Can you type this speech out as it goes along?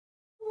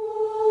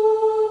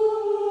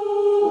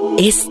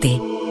Este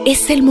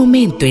es el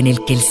momento en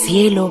el que el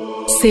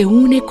cielo se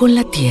une con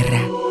la tierra.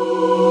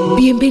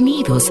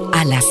 Bienvenidos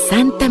a la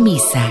Santa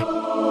Misa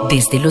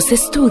desde los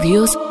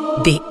estudios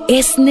de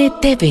ESNE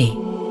TV.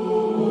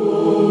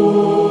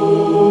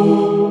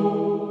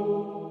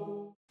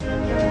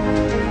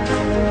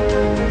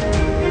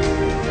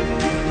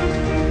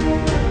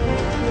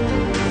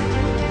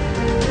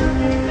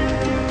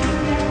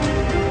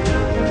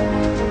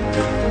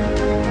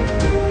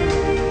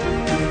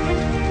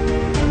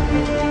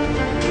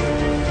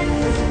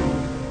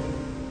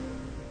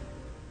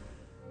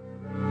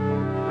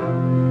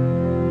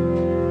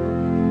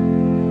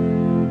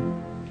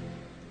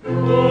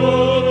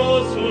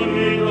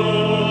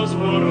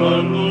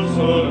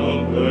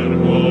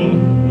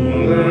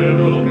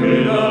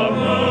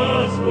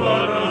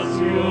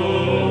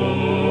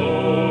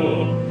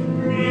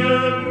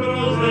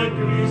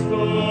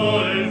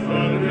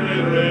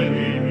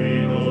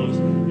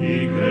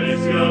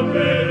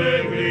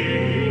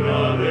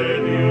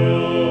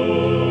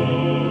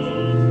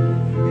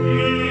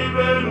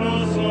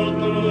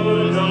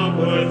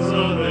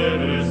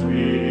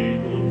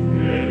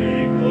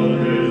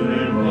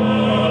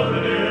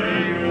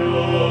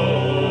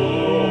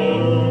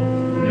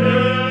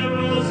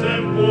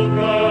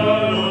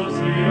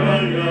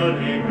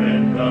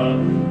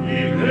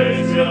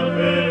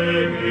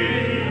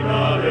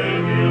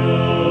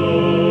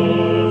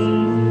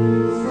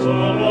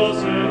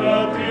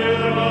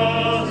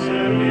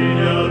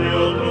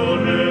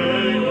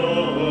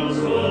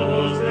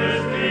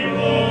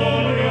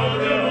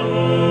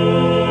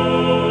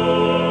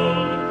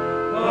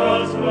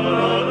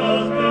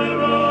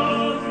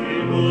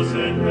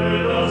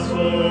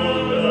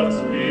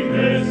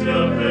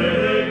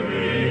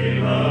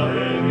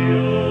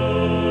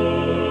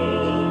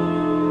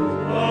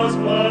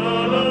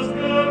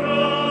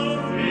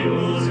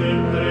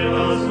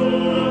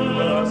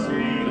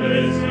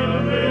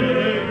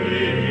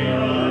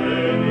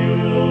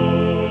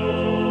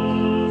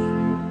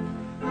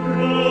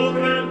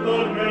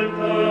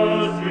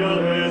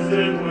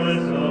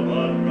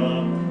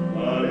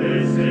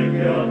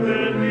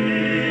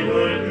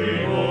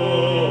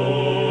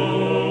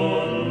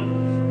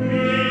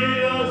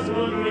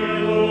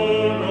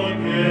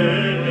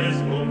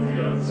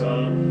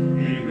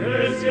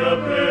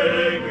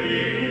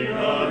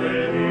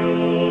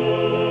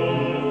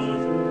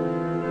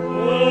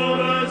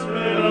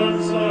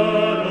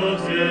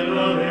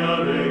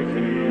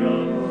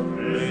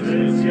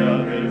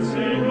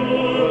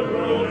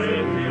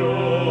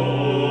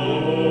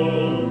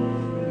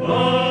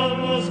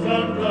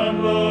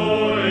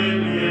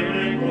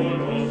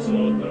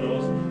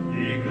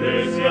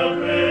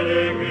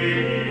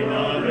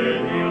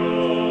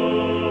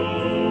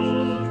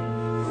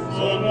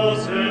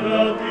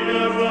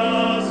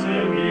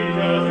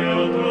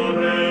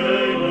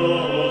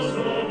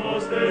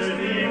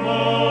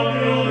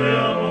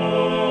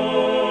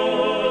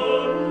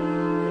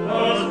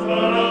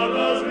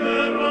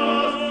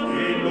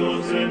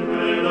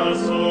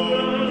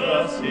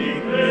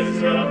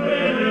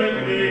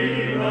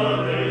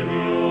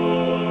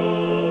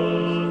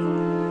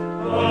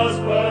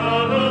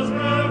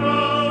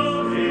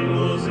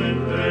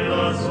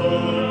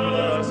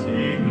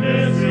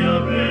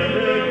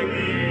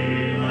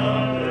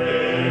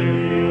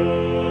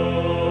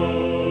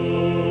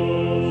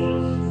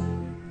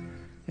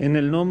 En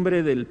el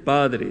nombre del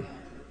Padre,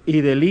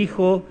 y del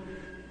Hijo,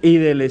 y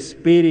del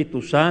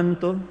Espíritu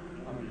Santo,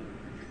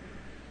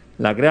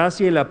 la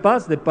gracia y la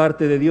paz de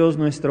parte de Dios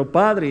nuestro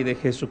Padre y de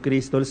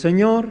Jesucristo el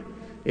Señor,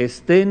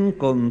 estén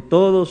con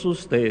todos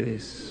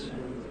ustedes.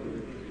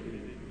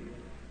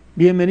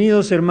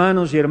 Bienvenidos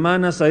hermanos y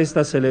hermanas a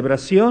esta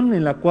celebración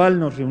en la cual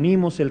nos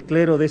reunimos el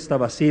clero de esta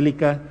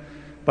basílica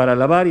para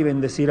alabar y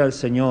bendecir al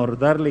Señor,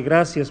 darle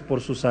gracias por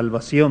su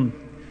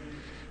salvación.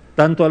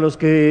 Tanto a los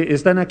que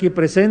están aquí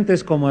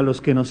presentes como a los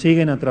que nos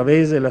siguen a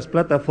través de las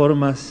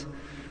plataformas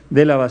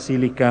de la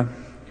Basílica.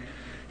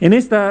 En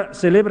esta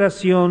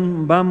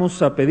celebración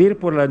vamos a pedir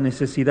por las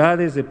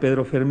necesidades de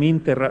Pedro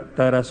Fermín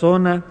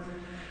Tarazona,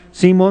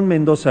 Simón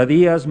Mendoza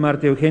Díaz,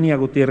 Marta Eugenia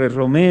Gutiérrez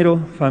Romero,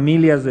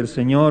 familias del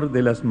Señor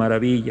de las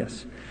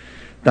Maravillas.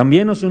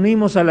 También nos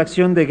unimos a la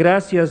acción de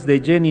gracias de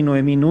Jenny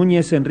Noemí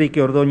Núñez,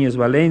 Enrique Ordóñez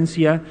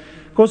Valencia,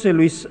 José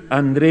Luis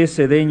Andrés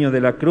Cedeño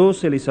de la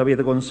Cruz,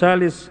 Elizabeth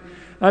González,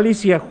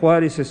 Alicia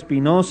Juárez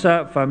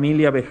Espinosa,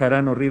 familia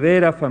Bejarano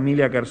Rivera,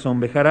 familia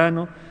Garzón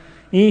Bejarano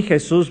y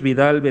Jesús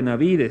Vidal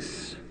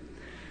Benavides.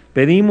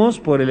 Pedimos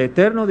por el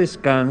eterno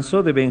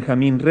descanso de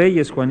Benjamín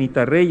Reyes,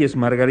 Juanita Reyes,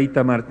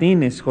 Margarita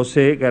Martínez,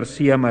 José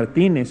García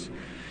Martínez,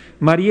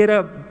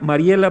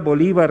 Mariela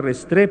Bolívar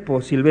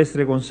Restrepo,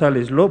 Silvestre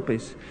González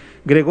López,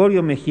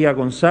 Gregorio Mejía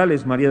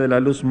González, María de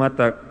la Luz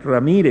Mata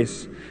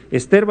Ramírez,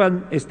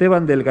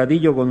 Esteban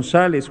Delgadillo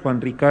González,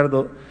 Juan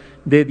Ricardo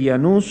de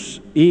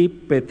Dianús y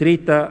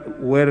Petrita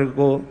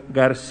Huergo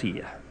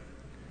García.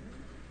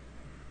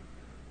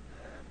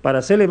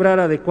 Para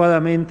celebrar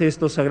adecuadamente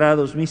estos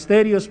sagrados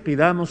misterios,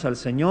 pidamos al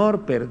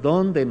Señor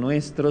perdón de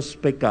nuestros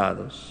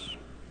pecados.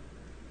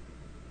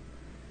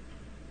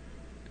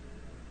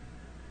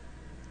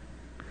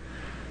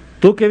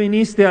 Tú que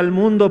viniste al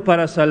mundo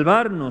para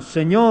salvarnos,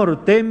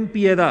 Señor, ten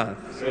piedad.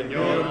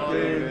 Señor,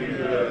 ten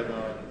piedad.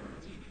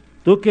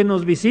 Tú que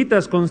nos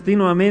visitas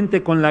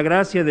continuamente con la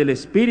gracia del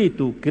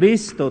Espíritu,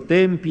 Cristo,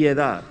 ten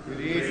piedad.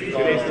 Cristo,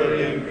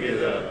 ten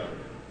piedad.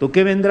 Tú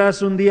que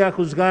vendrás un día a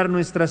juzgar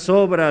nuestras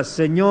obras,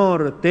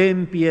 Señor,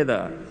 ten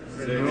piedad.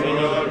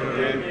 Señor,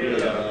 ten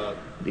piedad.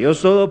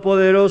 Dios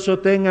Todopoderoso,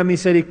 tenga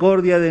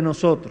misericordia de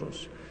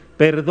nosotros,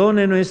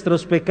 perdone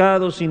nuestros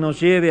pecados y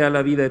nos lleve a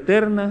la vida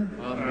eterna.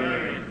 Amén.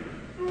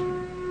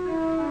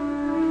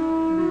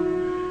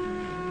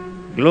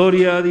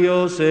 Gloria a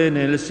Dios en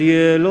el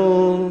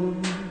cielo.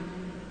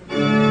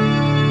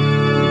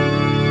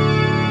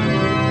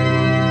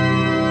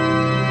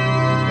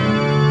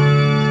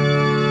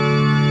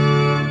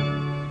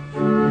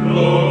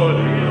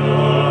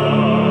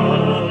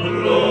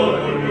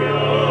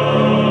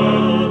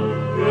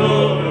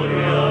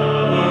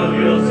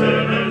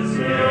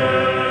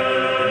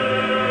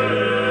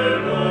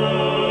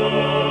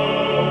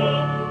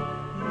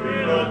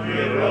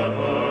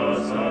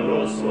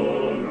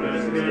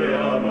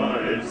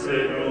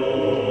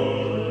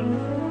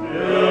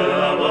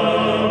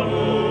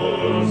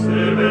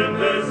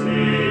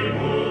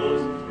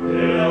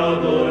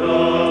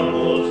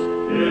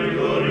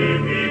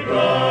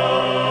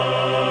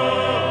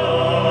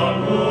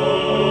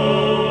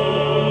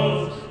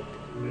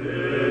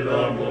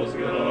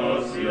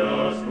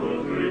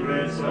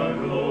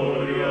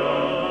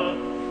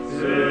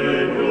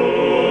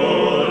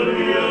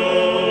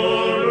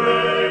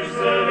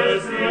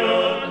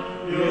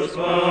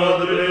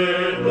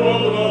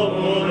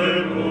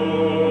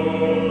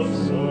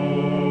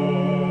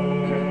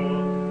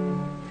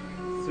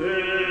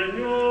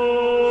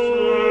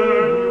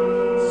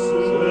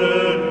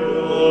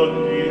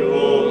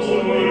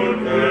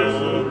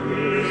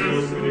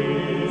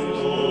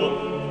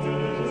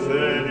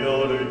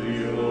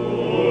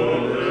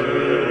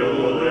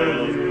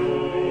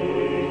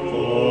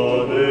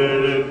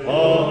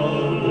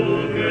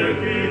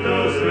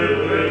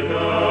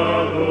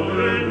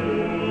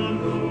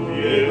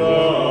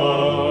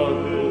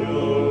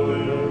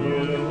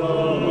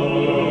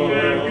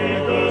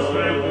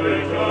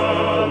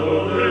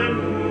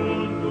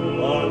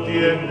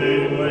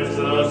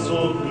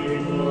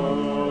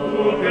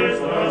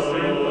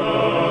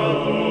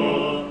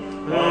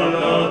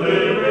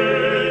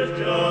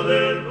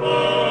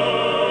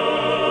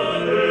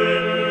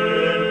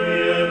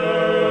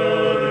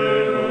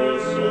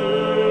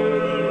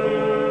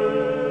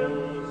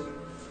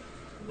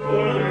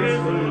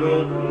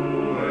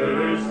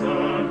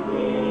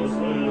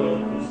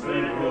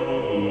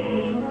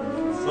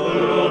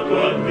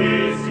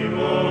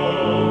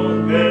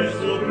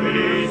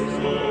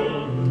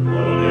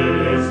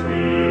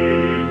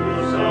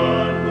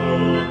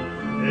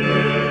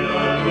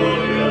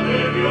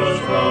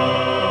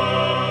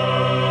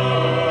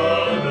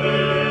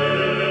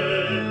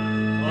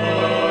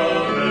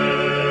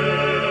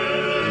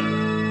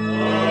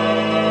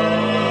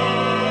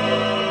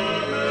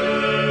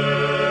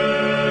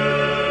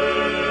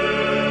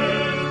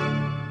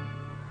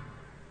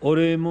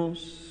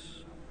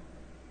 Oremos.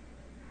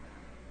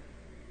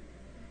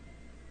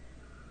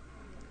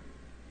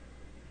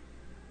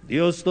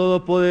 Dios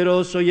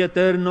Todopoderoso y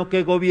Eterno,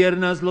 que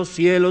gobiernas los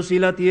cielos y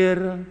la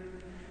tierra,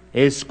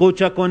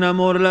 escucha con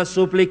amor las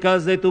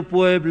súplicas de tu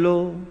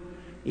pueblo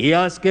y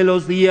haz que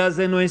los días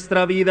de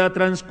nuestra vida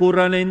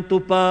transcurran en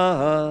tu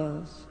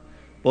paz.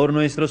 Por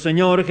nuestro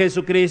Señor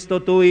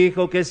Jesucristo, tu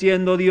Hijo, que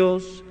siendo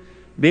Dios,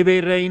 vive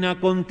y reina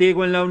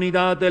contigo en la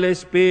unidad del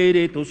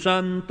Espíritu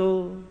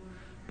Santo,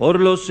 por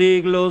los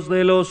siglos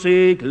de los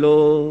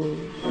siglos.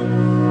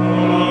 Amén.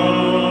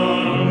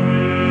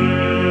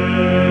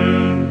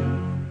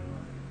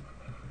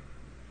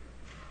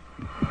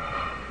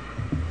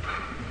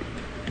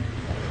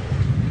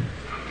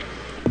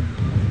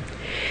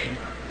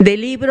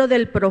 Del libro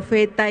del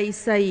profeta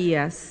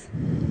Isaías.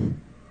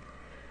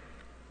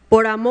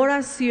 Por amor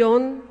a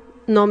Sión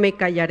no me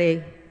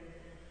callaré,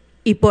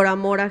 y por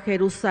amor a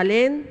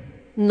Jerusalén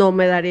no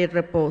me daré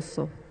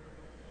reposo,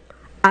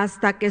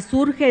 hasta que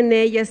surja en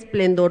ella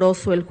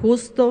esplendoroso el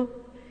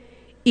justo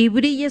y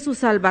brille su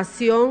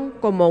salvación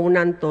como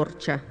una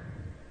antorcha.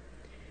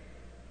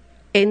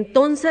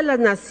 Entonces las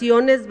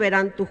naciones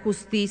verán tu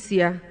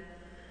justicia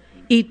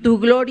y tu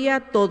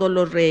gloria todos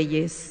los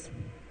reyes.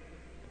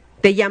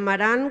 Te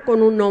llamarán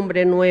con un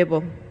nombre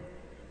nuevo,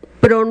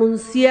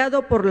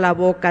 pronunciado por la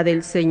boca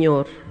del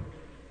Señor.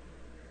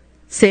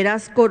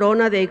 Serás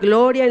corona de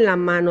gloria en la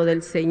mano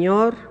del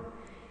Señor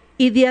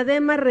y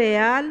diadema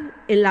real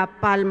en la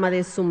palma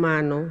de su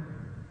mano.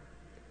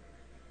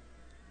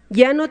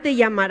 Ya no te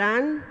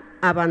llamarán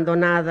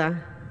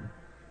abandonada,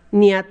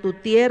 ni a tu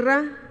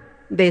tierra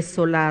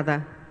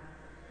desolada.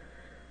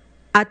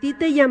 A ti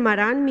te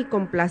llamarán mi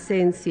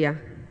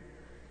complacencia,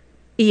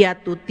 y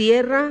a tu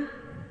tierra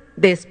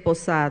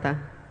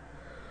desposada.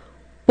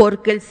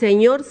 Porque el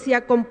Señor se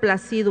ha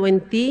complacido en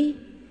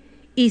ti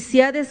y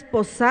se ha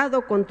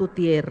desposado con tu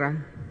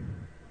tierra.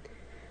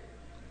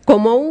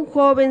 Como un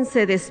joven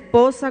se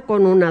desposa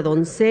con una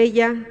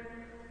doncella,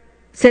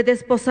 Se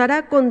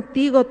desposará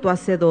contigo tu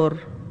hacedor.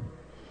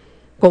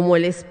 Como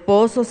el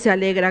esposo se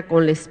alegra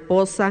con la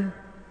esposa,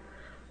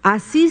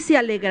 así se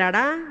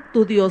alegrará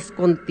tu Dios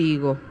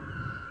contigo.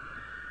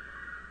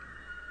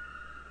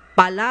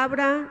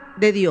 Palabra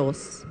de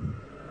Dios.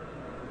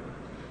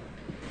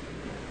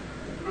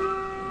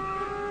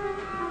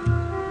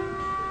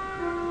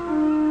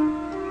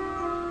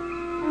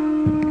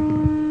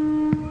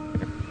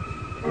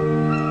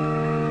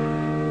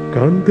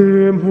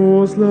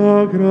 Cantemos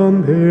la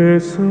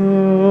grandeza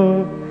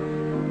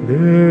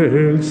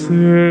del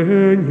Señor.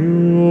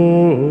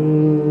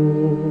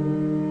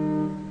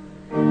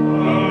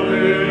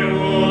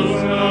 Cantemos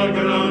la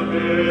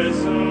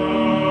grandeza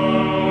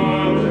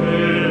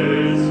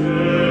del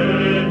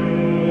Señor.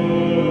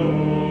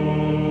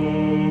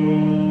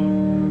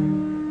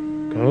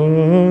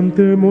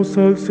 Cantemos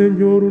al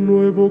Señor un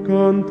nuevo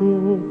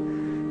canto,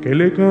 que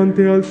le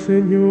cante al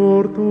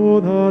Señor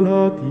toda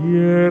la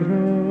tierra.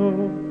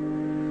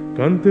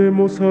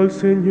 Cantemos al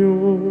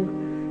Señor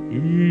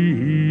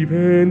y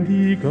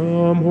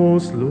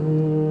bendigámoslo.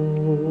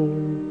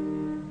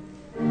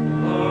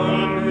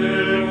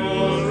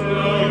 Cantemos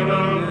la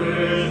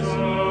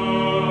grandeza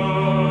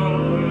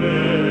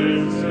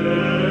del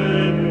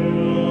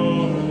Señor.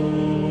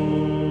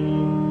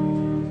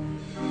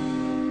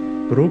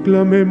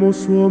 Proclamemos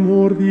su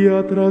amor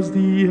día tras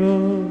día,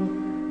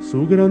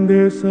 su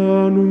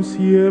grandeza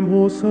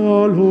anunciemos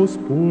a los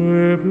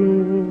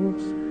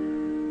pueblos.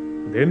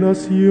 De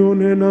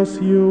nación en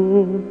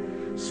nación,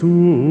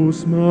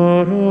 sus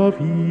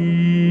maravillas.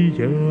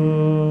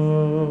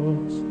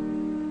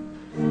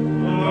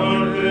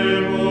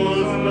 Cantemos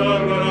la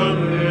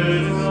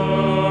grandeza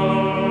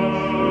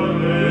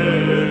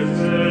del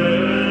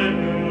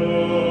Señor.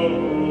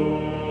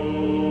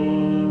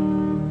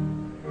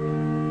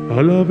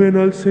 Alaben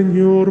al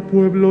Señor,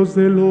 pueblos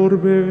del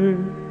orbe,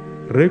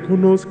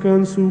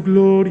 reconozcan su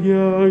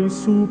gloria y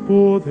su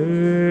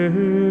poder,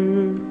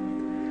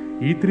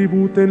 y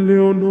tribútenle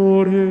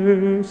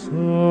honores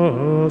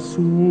a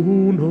su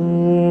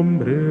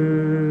nombre.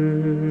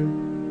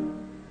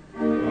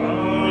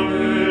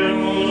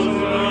 Cantemos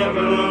la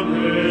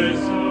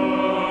grandeza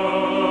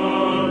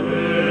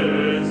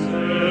del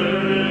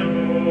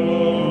Señor.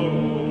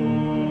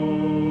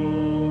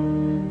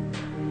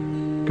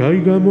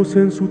 Caigamos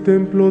en su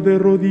templo de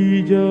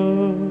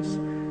rodillas,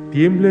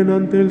 tiemblen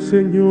ante el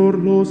Señor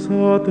los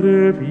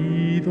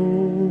atrevidos.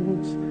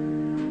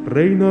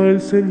 Reina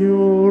el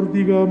Señor,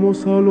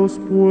 digamos a los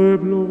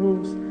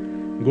pueblos,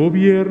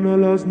 gobierna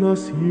las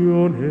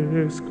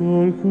naciones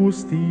con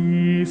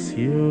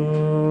justicia.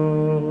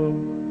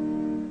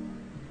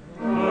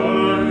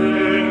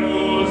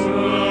 Cantemos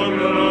la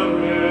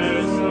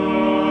grandeza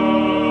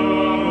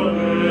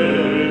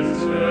del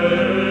Señor.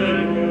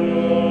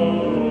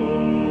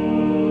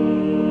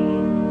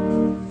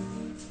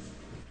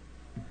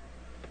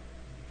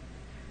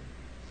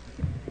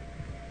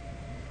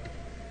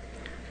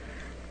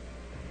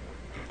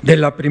 De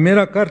la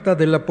primera carta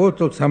del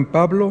apóstol San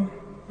Pablo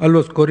a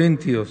los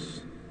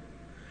Corintios.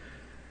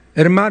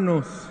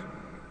 Hermanos,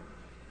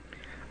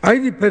 hay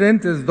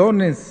diferentes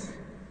dones,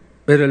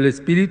 pero el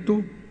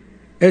Espíritu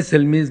es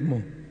el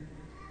mismo.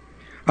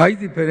 Hay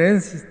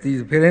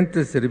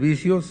diferentes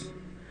servicios,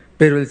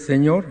 pero el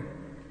Señor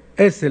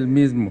es el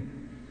mismo.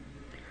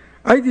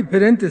 Hay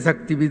diferentes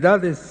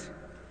actividades,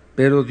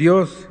 pero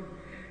Dios,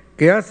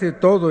 que hace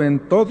todo en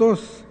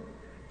todos,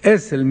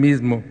 es el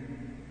mismo.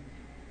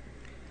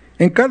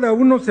 En cada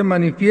uno se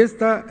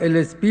manifiesta el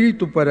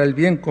Espíritu para el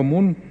bien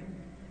común.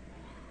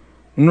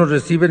 Unos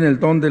reciben el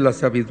don de la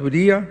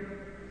sabiduría,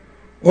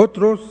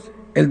 otros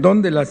el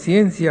don de la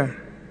ciencia.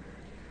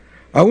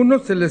 A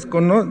unos se les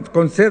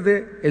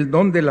concede el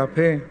don de la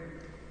fe,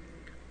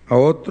 a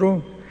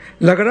otro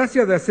la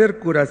gracia de hacer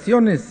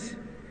curaciones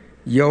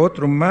y a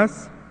otro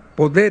más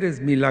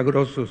poderes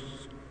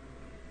milagrosos.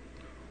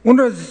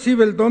 Uno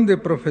recibe el don de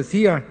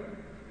profecía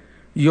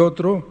y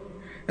otro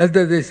el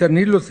de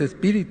discernir los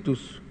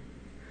espíritus.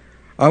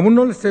 A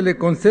uno se le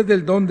concede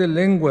el don de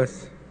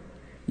lenguas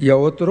y a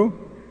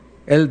otro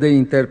el de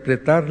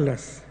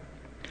interpretarlas.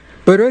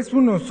 Pero es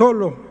uno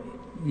solo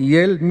y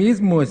el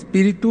mismo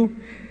Espíritu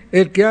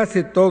el que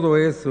hace todo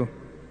eso,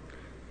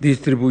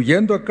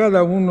 distribuyendo a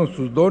cada uno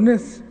sus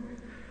dones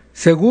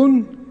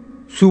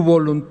según su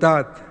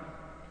voluntad.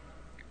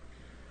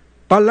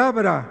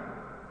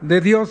 Palabra de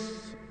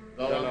Dios.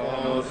 Te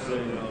alabamos,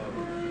 Señor.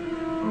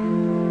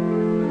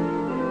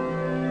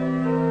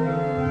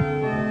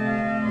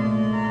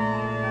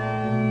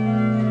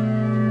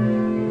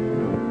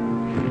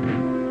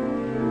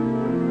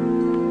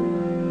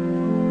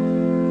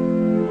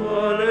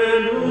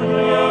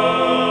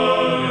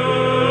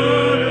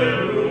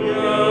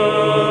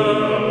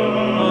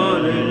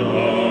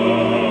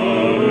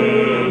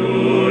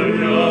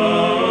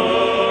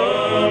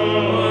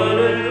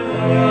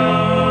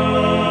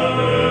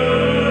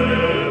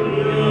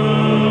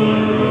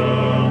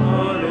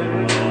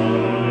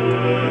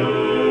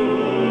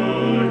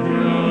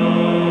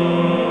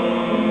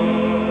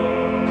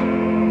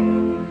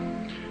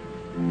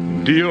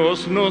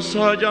 Dios nos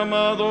ha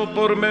llamado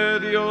por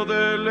medio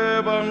del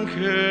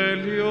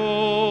Evangelio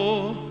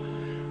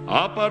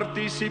a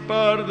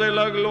participar de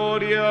la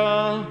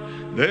gloria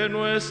de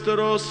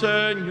nuestro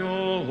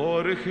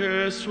Señor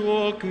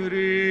Jesucristo.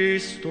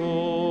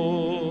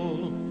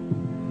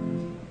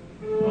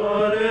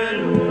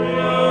 Aleluya.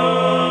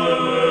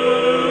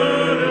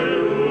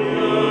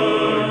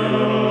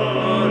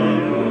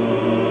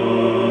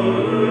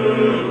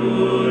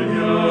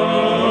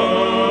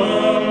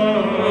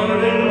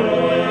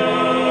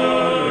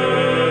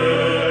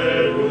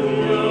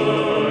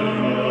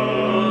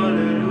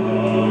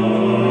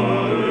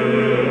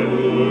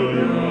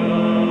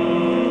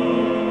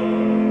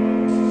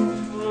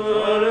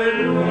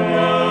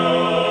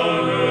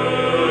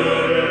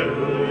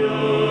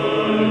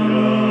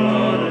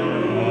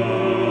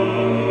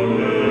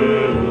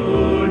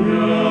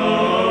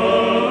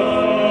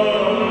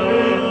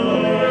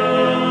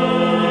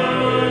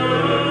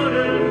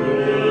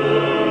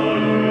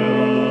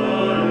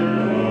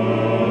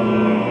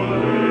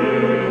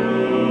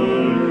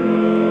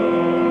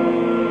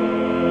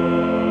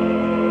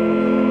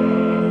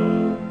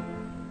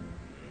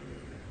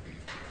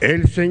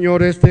 El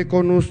Señor esté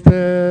con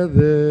ustedes.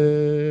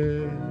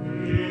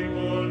 Y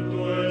con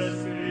tu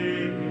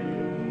espíritu.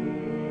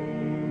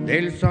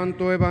 Del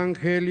Santo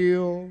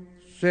Evangelio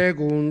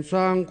según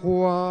San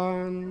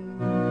Juan.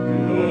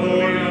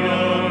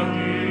 Gloria a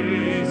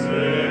ti,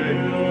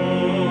 Señor.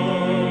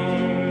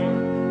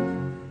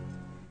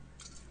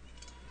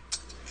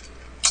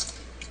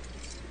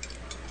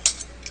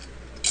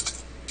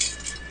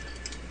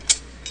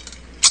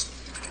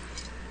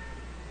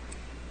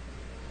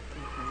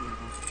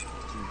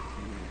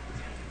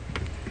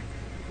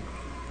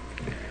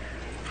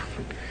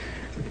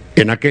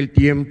 En aquel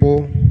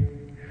tiempo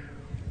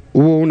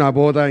hubo una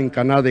boda en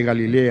Caná de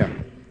Galilea,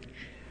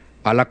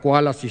 a la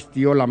cual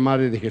asistió la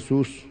madre de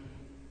Jesús.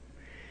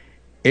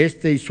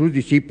 Este y sus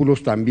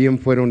discípulos también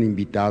fueron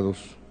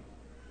invitados.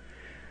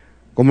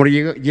 Como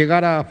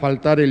llegara a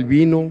faltar el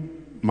vino,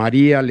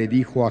 María le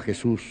dijo a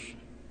Jesús: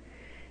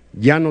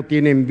 «Ya no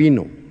tienen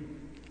vino».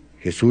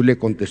 Jesús le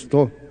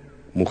contestó: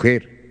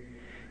 «Mujer,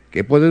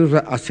 ¿qué podemos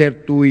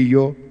hacer tú y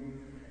yo?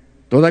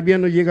 Todavía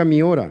no llega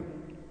mi hora».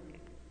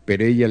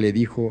 Pero ella le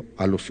dijo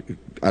a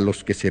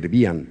los que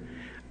servían: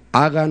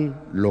 «Hagan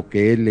lo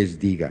que Él les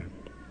diga».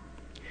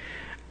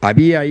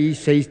 Había ahí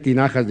 6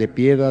 tinajas de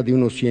piedra de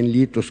unos 100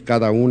 litros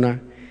cada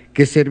una,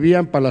 que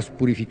servían para las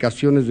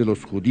purificaciones de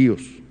los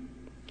judíos.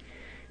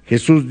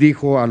 Jesús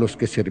dijo a los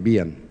que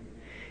servían: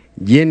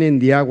 «Llenen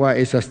de agua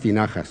esas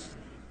tinajas».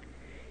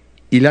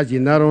 Y las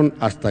llenaron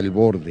hasta el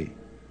borde.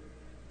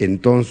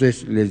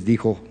 Entonces les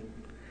dijo: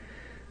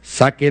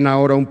 «Saquen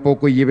ahora un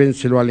poco y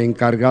llévenselo al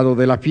encargado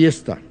de la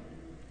fiesta».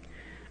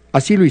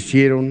 Así lo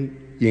hicieron,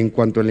 y en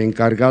cuanto el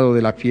encargado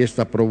de la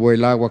fiesta probó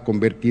el agua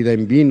convertida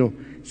en vino,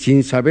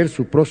 sin saber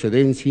su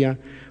procedencia,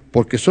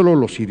 porque solo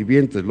los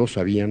sirvientes lo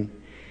sabían,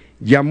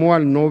 llamó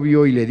al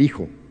novio y le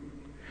dijo: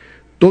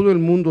 «Todo el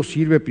mundo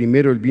sirve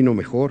primero el vino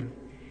mejor,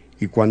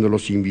 y cuando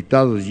los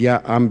invitados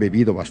ya han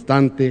bebido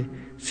bastante,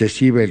 se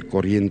sirve el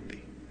corriente.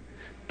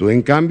 Tú,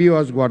 en cambio,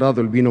 has guardado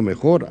el vino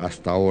mejor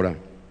hasta ahora».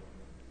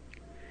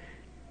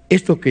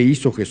 Esto que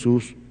hizo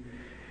Jesús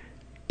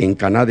en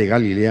Caná de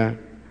Galilea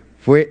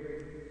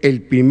fue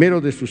el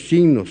primero de sus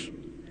signos.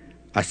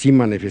 Así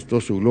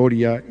manifestó su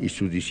gloria y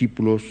sus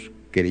discípulos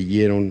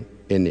creyeron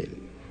en él.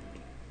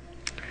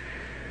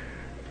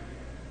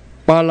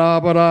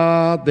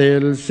 Palabra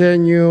del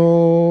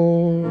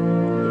Señor.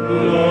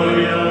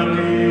 Gloria a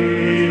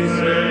ti,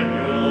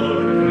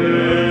 Señor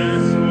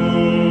Jesús.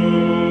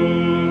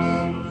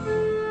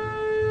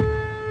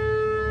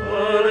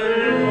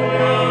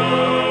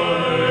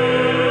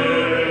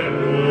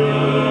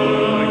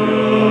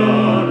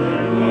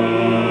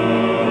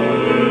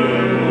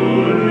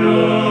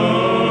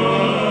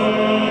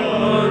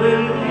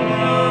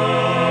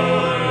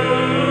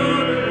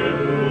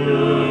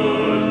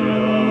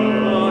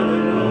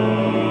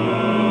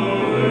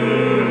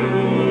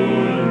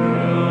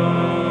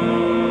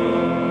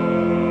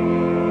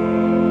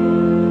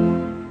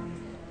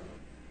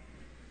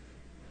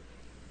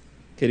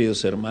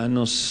 Queridos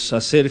hermanos,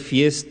 hacer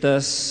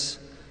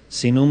fiestas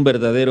sin un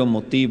verdadero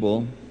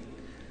motivo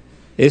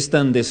es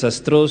tan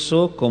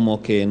desastroso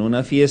como que en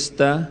una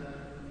fiesta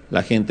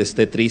la gente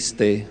esté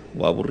triste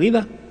o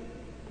aburrida.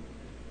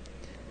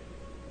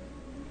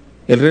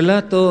 El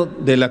relato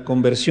de la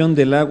conversión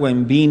del agua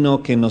en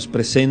vino que nos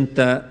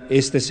presenta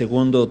este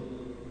segundo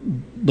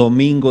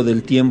domingo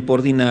del tiempo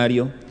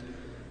ordinario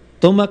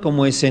toma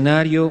como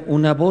escenario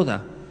una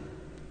boda,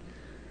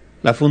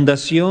 la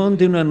fundación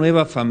de una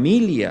nueva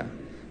familia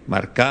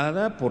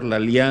marcada por la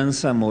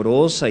alianza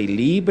amorosa y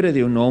libre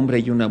de un hombre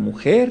y una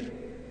mujer.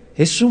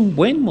 Es un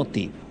buen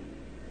motivo,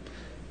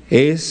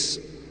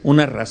 es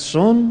una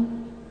razón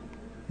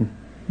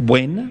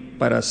buena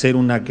para hacer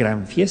una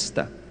gran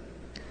fiesta.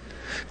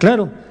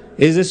 Claro,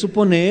 es de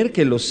suponer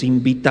que los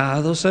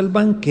invitados al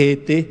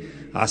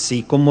banquete,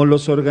 así como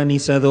los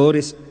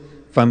organizadores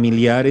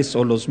familiares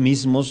o los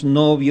mismos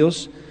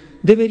novios,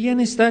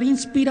 deberían estar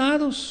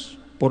inspirados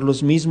por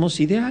los mismos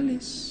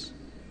ideales.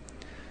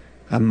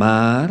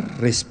 Amar,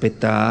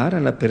 respetar a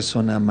la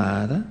persona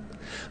amada,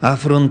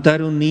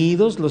 afrontar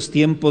unidos los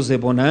tiempos de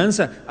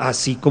bonanza,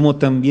 así como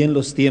también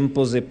los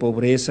tiempos de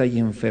pobreza y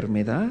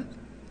enfermedad.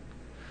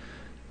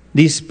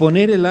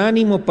 Disponer el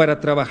ánimo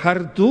para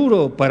trabajar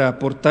duro, para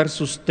aportar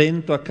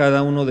sustento a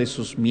cada uno de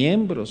sus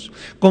miembros,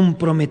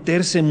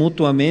 comprometerse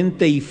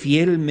mutuamente y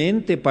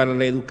fielmente para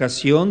la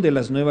educación de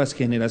las nuevas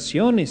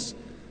generaciones.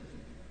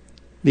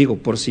 Digo,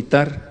 por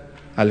citar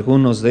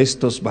algunos de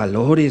estos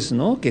valores,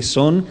 ¿no?, que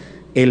son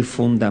el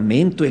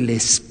fundamento, el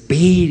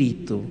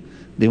espíritu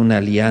de una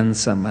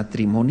alianza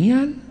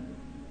matrimonial.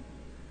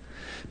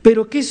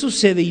 Pero ¿qué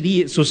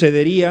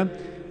sucedería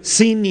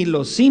si ni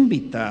los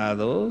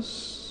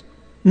invitados,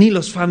 ni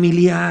los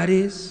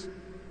familiares,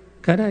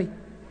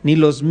 ni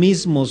los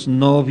mismos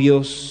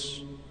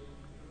novios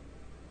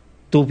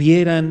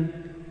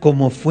tuvieran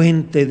como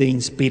fuente de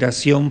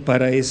inspiración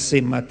para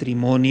ese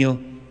matrimonio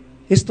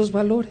estos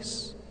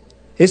valores,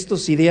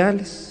 estos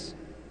ideales,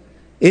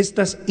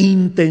 estas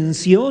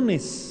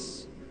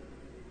intenciones?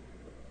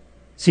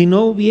 Si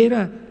no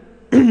hubiera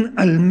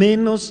al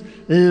menos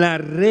la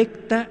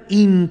recta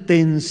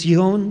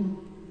intención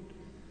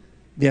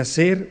de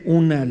hacer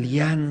una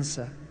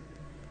alianza,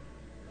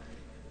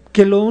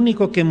 que lo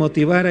único que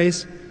motivara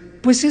es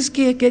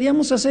que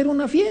queríamos hacer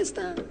una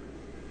fiesta,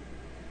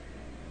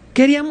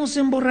 queríamos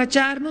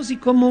emborracharnos, y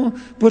como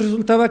pues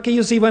resultaba que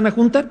ellos se iban a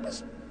juntar,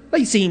 pues la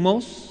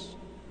hicimos.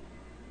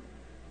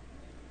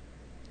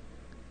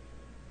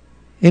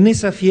 En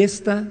esa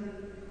fiesta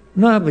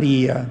no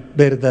habría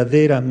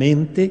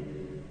verdaderamente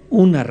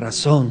una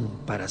razón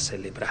para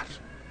celebrar,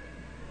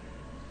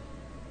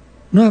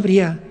 no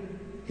habría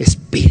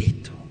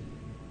espíritu.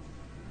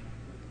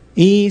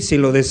 Y si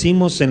lo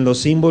decimos en los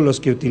símbolos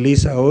que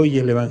utiliza hoy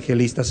el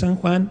evangelista San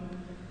Juan,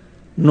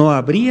 no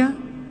habría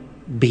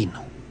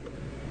vino,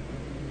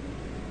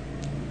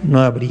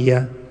 no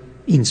habría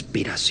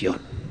inspiración.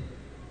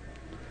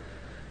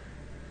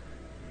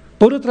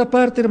 Por otra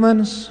parte,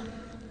 hermanos,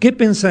 ¿qué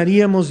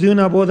pensaríamos de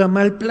una boda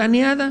mal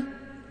planeada?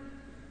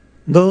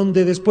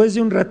 Donde después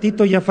de un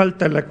ratito ya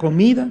falta la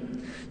comida,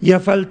 ya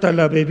falta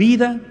la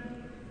bebida,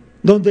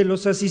 donde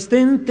los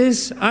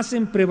asistentes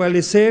hacen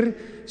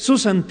prevalecer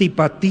sus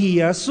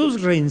antipatías,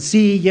 sus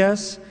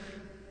rencillas,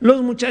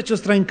 los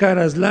muchachos traen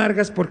caras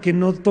largas porque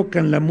no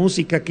tocan la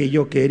música que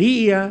yo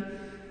quería,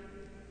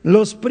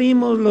 los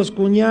primos, los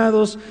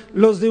cuñados,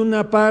 los de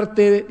una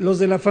parte, los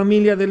de la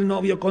familia del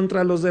novio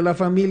contra los de la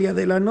familia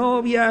de la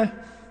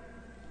novia.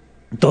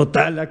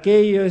 Total,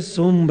 aquello es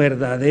un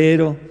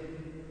verdadero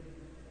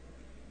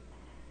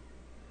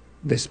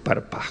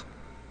desparpajo,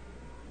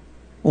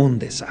 un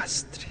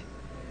desastre.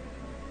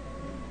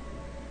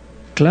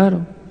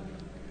 Claro,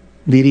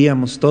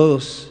 diríamos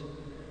todos,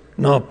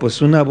 no,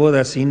 pues una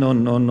boda así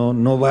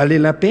no vale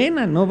la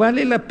pena, no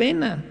vale la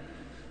pena.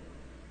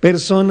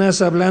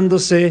 Personas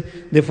hablándose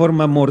de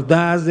forma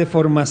mordaz, de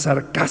forma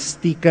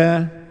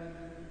sarcástica,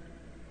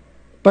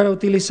 para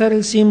utilizar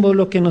el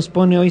símbolo que nos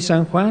pone hoy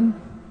San Juan.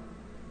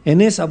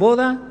 En esa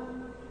boda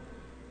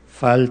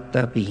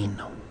falta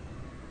vino.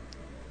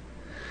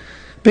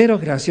 Pero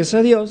gracias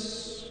a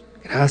Dios,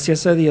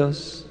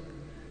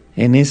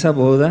 en esa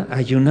boda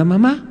hay una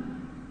mamá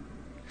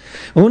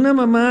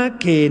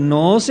que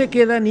no se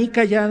queda ni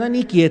callada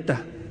ni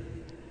quieta,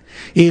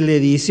 y le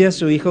dice a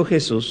su hijo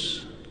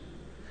Jesús: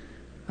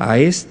 a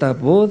esta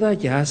boda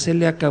ya se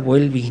le acabó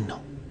el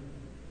vino.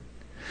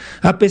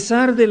 A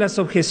pesar de las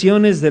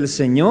objeciones del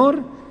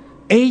Señor,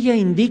 ella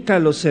indica a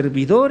los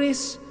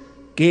servidores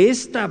que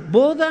esta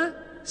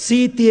boda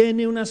sí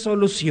tiene una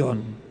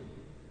solución.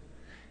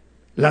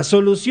 La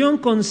solución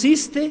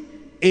consiste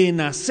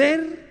en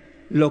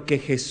hacer lo que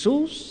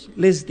Jesús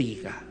les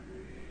diga.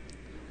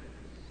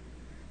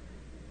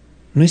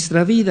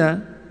 Nuestra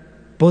vida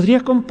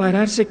podría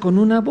compararse con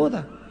una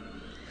boda.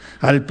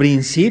 Al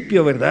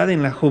principio, ¿verdad?,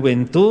 en la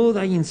juventud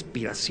hay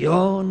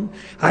inspiración,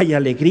 hay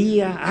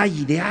alegría,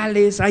 hay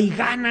ideales, hay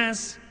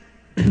ganas.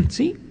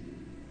 ¿Sí?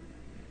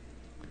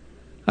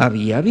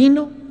 Había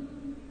vino.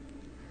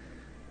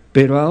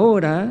 Pero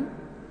ahora,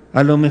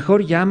 a lo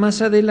mejor ya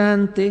más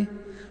adelante,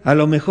 a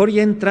lo mejor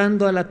ya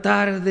entrando a la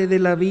tarde de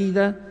la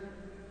vida,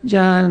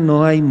 ya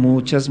no hay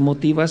muchas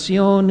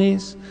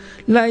motivaciones,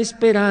 la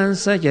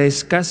esperanza ya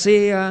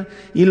escasea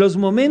y los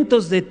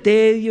momentos de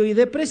tedio y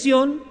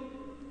depresión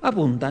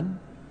abundan.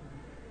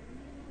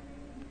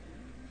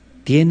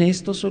 ¿Tiene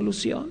esto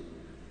solución?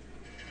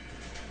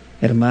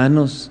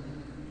 Hermanos,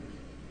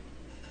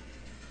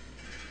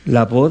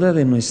 ¿la boda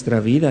de nuestra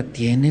vida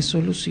tiene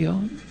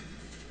solución?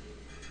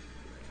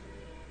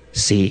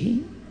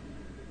 Sí,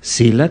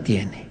 sí la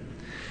tiene.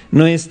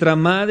 Nuestra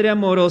Madre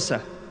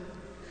amorosa,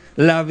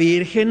 la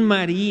Virgen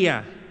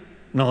María,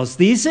 nos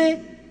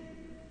dice: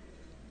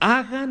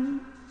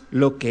 hagan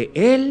lo que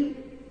Él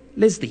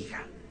les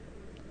diga.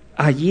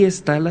 Allí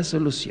está la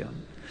solución.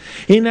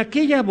 En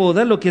aquella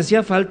boda lo que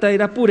hacía falta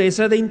era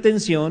pureza de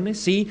intenciones.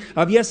 Sí,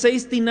 había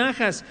 6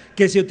 tinajas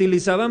que se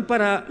utilizaban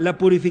para la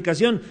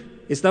purificación.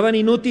 Estaban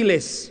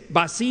inútiles,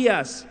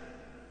 vacías.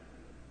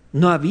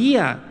 No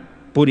había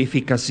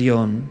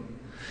purificación.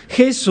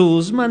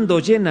 Jesús mandó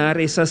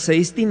llenar esas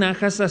 6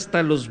 tinajas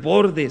hasta los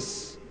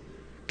bordes.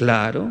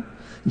 Claro,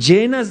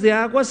 llenas de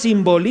agua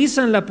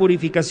simbolizan la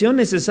purificación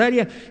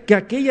necesaria que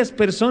aquellas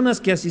personas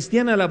que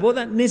asistían a la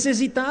boda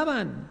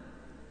necesitaban.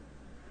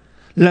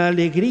 La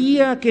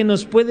alegría que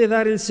nos puede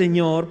dar el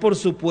Señor, por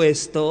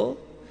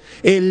supuesto,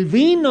 el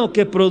vino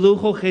que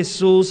produjo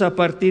Jesús a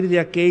partir de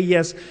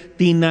aquellas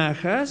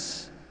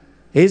tinajas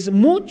es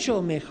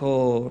mucho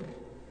mejor,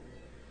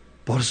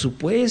 por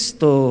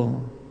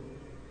supuesto,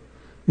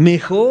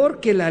 mejor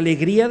que la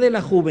alegría de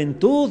la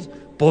juventud,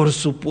 por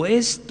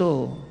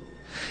supuesto.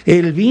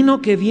 El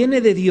vino que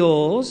viene de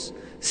Dios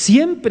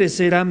siempre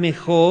será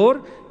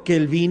mejor que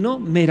el vino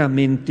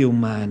meramente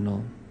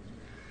humano.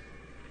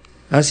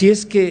 Así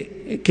es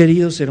que,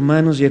 queridos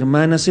hermanos y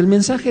hermanas, el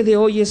mensaje de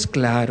hoy es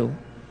claro.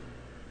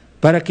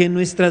 Para que en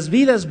nuestras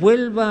vidas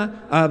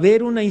vuelva a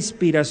haber una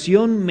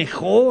inspiración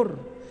mejor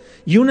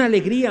y una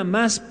alegría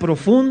más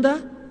profunda,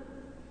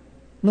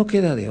 no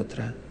queda de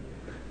otra.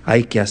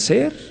 Hay que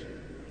hacer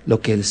lo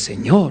que el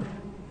Señor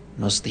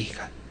nos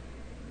diga.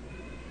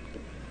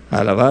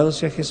 Alabado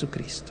sea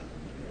Jesucristo.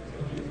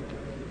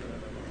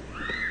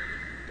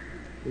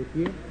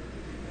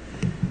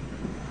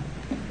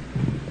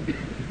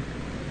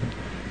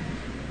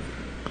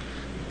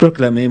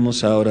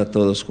 Proclamemos ahora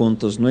todos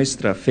juntos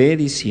nuestra fe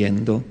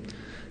diciendo: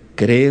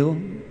 creo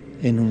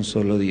en un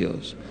solo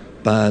Dios,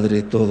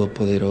 Padre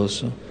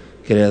Todopoderoso,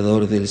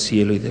 Creador del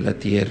cielo y de la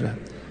tierra,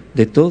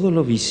 de todo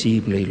lo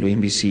visible y lo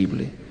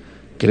invisible.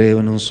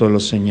 Creo en un solo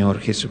Señor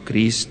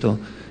Jesucristo,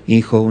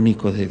 Hijo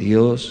único de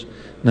Dios,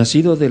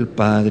 nacido del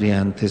Padre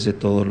antes de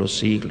todos los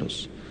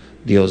siglos,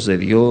 Dios de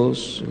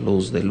Dios,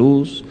 luz de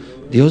luz,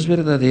 Dios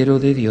verdadero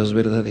de Dios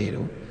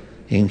verdadero,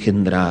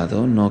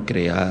 engendrado, no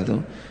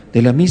creado,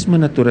 de la misma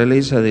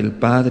naturaleza del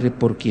Padre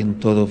por quien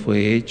todo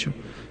fue hecho,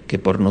 que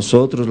por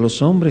nosotros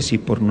los hombres y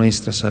por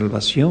nuestra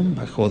salvación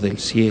bajó del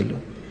cielo,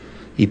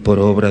 y por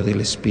obra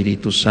del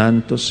Espíritu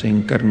Santo se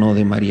encarnó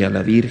de María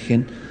la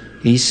Virgen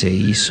y se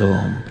hizo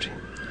hombre.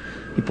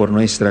 Y por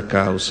nuestra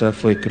causa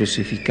fue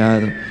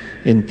crucificado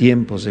en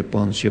tiempos de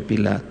Poncio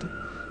Pilato,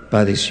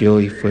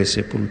 padeció y fue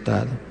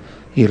sepultado,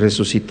 y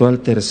resucitó al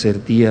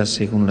tercer día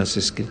según las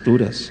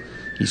Escrituras,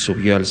 y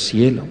subió al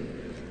cielo,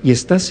 y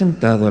está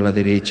sentado a la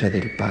derecha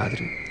del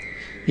Padre.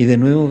 Y de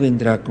nuevo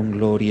vendrá con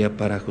gloria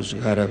para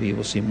juzgar a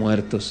vivos y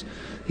muertos,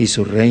 y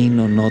su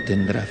reino no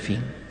tendrá fin.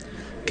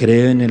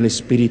 Creo en el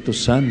Espíritu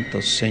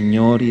Santo,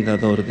 Señor y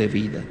dador de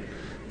vida,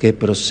 que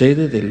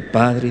procede del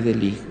Padre y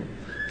del Hijo,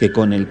 que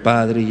con el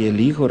Padre y el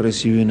Hijo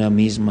recibe una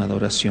misma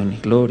adoración y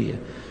gloria,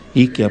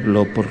 y que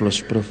habló por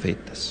los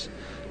profetas.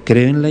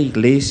 Creo en la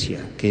Iglesia,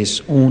 que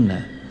es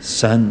una,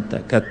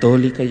 santa,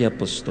 católica y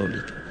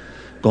apostólica.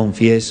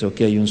 Confieso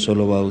que hay un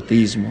solo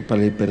bautismo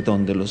para el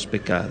perdón de los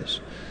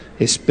pecados.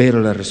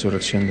 Espero la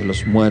resurrección de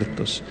los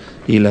muertos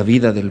y la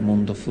vida del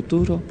mundo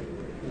futuro.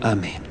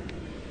 Amén.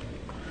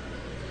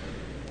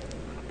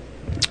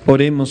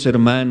 Oremos,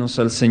 hermanos,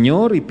 al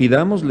Señor y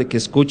pidámosle que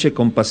escuche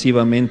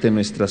compasivamente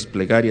nuestras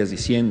plegarias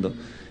diciendo: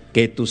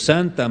 que tu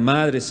Santa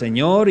Madre,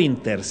 Señor,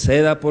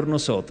 interceda por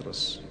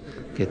nosotros.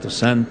 Que tu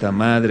Santa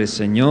Madre,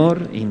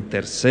 Señor,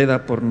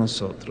 interceda por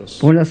nosotros.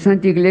 Por la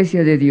Santa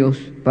Iglesia de Dios,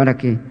 para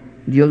que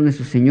Dios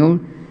nuestro Señor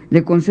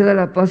le conceda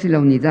la paz y la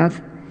unidad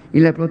y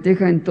la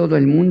proteja en todo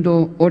el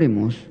mundo,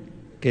 oremos.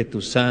 Que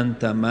tu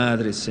Santa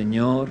Madre,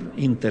 Señor,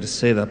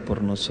 interceda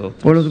por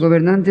nosotros. Por los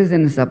gobernantes de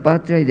nuestra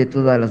patria y de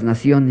todas las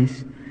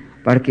naciones,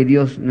 para que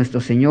Dios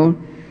nuestro Señor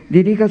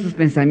dirija sus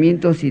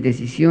pensamientos y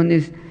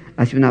decisiones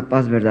hacia una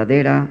paz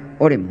verdadera,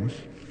 oremos.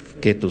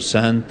 Que tu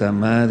Santa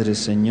Madre,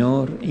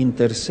 Señor,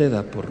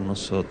 interceda por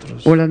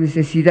nosotros. Por las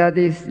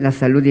necesidades, la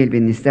salud y el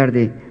bienestar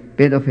de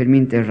Pedro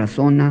Fermín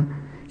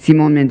Terrazona,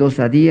 Simón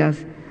Mendoza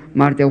Díaz,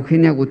 Marta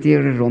Eugenia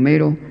Gutiérrez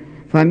Romero,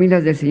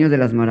 familias del Señor de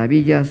las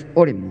Maravillas,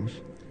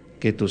 oremos.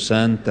 Que tu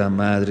Santa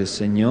Madre,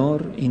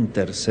 Señor,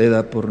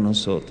 interceda por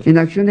nosotros. En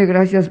acción de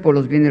gracias por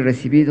los bienes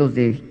recibidos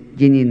de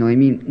Jenny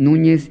Noemí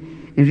Núñez,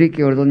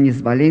 Enrique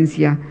Ordóñez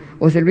Valencia,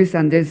 José Luis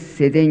Andrés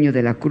Cedeño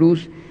de la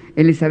Cruz,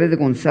 Elizabeth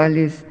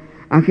González,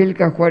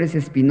 Angélica Juárez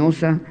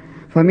Espinosa,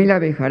 familia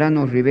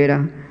Bejarano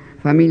Rivera,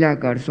 familia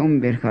Garzón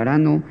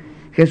Berjarano,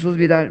 Jesús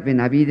Vidal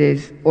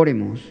Benavides,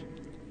 oremos.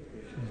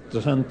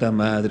 Santa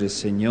Madre,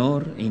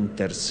 Señor,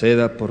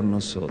 interceda por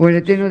nosotros. Por el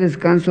eterno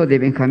descanso de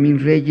Benjamín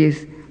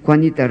Reyes,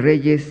 Juanita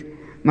Reyes,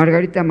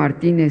 Margarita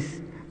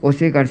Martínez,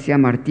 José García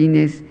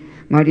Martínez,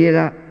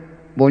 Mariela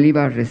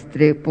Bolívar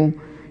Restrepo,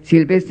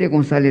 Silvestre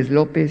González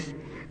López,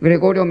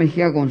 Gregorio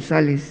Mejía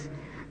González,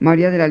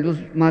 María de la Luz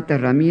Mata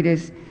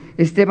Ramírez,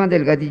 Esteban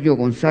Delgadillo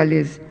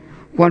González,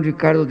 Juan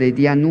Ricardo de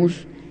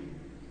Dianús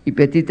y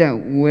Petita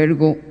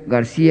Huergo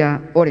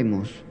García,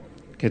 oremos.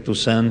 Que tu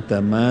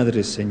Santa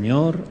Madre,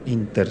 Señor,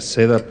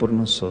 interceda por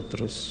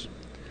nosotros.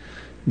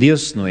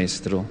 Dios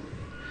nuestro,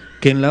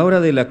 que en la hora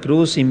de la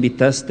cruz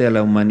invitaste a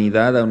la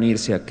humanidad a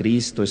unirse a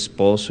Cristo,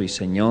 Esposo y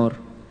Señor,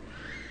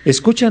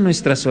 escucha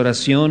nuestras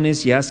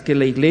oraciones y haz que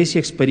la Iglesia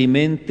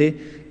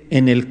experimente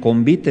en el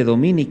convite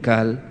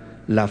dominical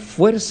la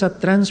fuerza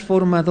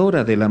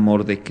transformadora del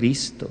amor de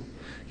Cristo,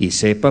 y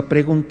sepa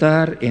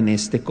preguntar en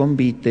este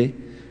convite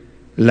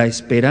la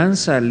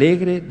esperanza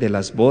alegre de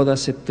las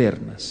bodas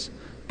eternas.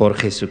 Por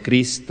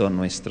Jesucristo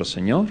nuestro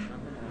Señor.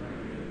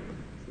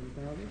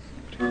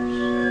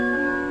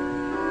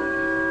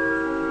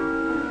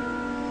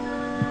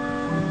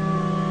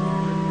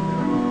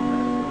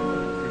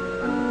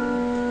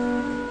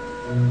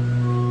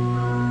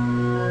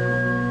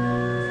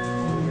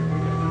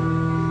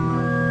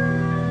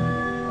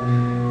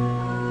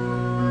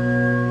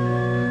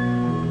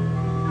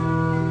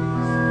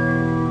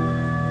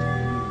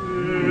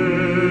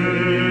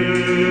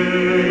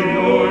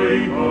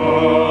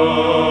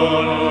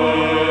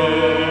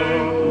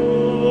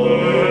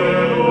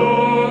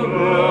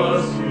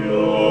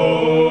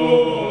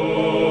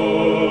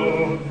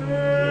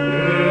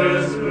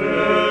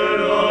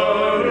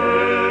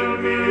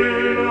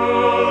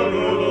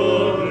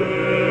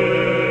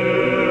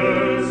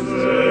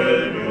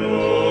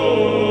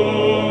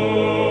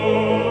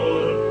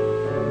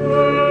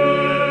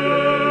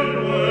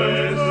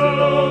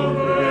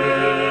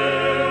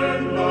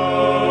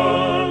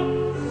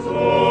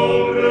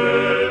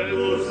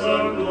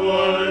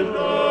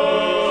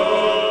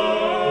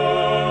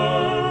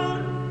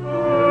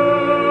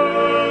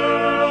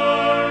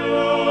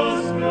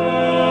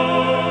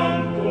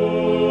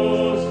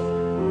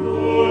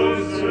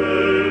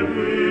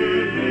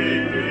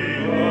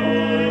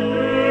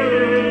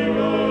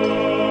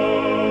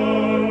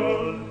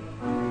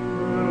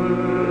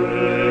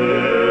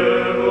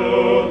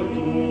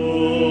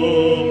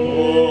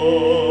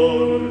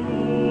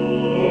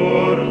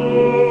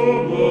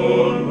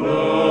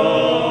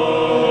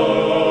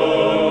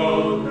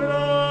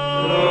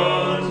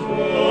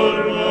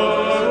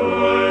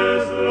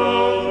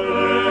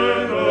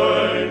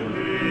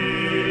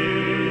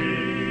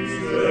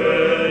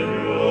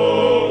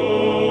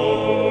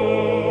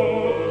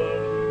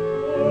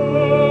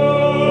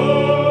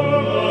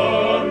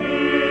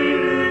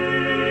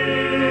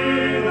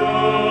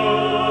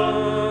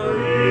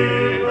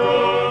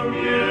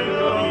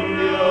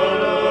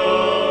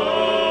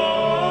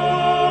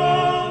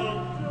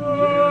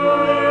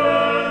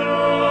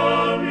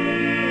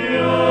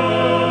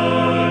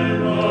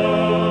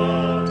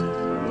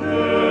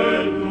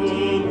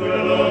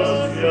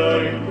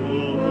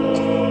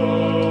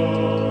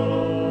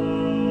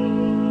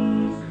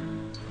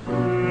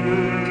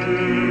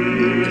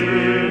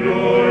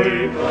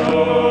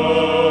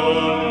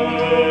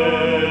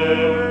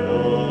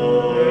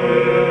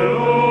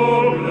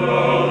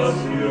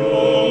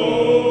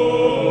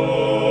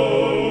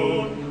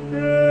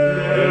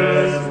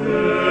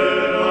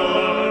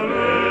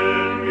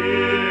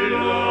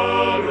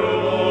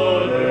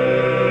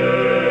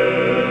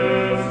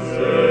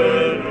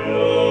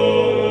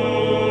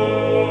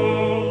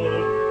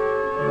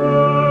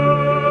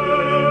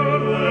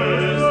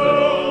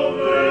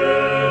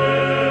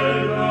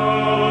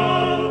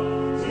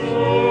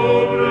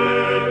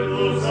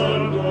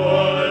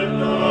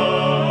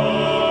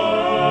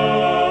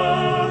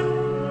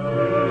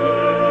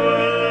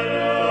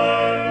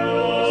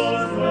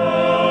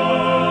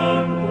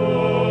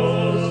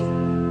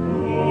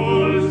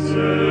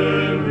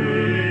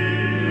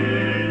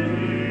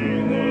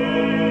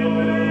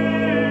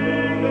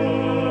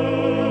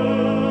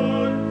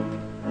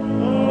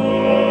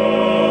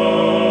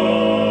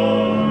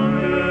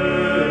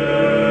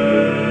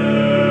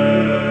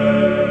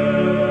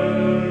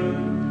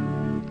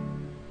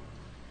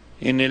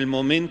 En el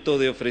momento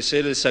de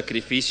ofrecer el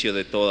sacrificio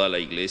de toda la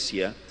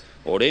Iglesia,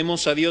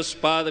 oremos a Dios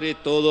Padre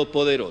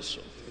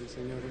Todopoderoso. El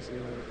Señor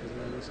reciba de tus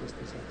manos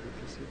este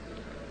sacrificio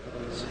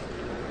para la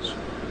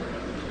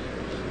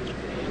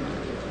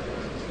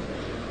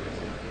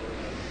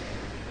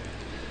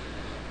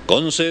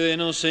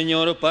Concédenos,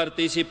 Señor,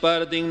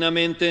 participar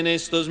dignamente en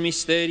estos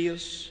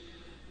misterios,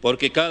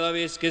 porque cada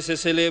vez que se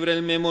celebra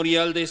el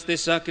memorial de este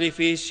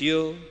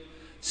sacrificio,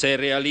 se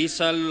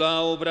realiza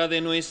la obra de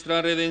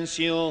nuestra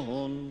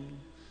redención.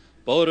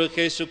 Por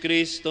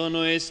Jesucristo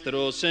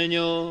nuestro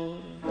Señor.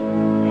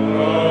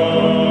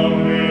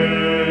 Amén.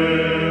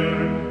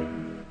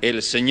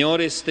 El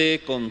Señor esté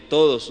con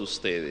todos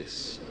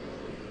ustedes.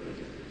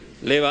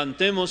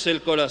 Levantemos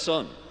el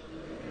corazón.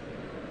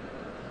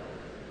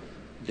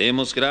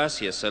 Demos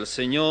gracias al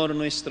Señor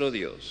nuestro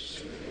Dios.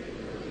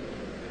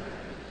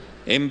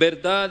 En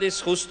verdad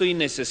es justo y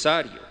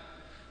necesario.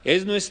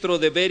 Es nuestro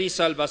deber y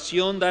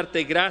salvación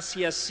darte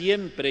gracias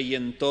siempre y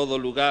en todo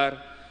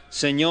lugar,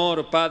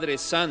 Señor Padre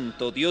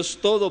Santo, Dios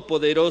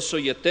Todopoderoso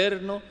y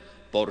Eterno,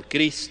 por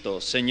Cristo,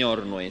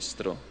 Señor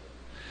nuestro,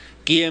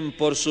 quien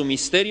por su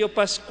misterio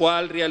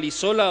pascual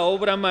realizó la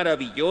obra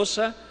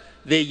maravillosa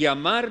de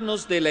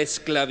llamarnos de la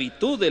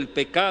esclavitud del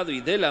pecado y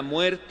de la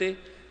muerte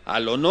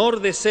al honor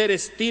de ser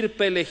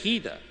estirpe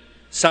elegida,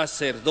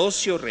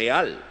 sacerdocio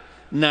real,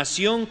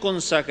 nación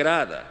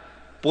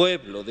consagrada,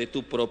 pueblo de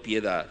tu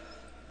propiedad,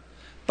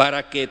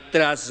 para que,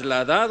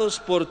 trasladados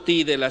por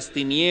ti de las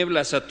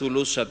tinieblas a tu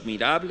luz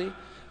admirable,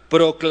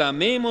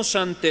 proclamemos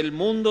ante el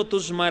mundo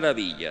tus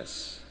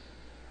maravillas.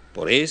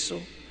 Por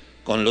eso,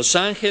 con los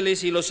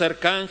ángeles y los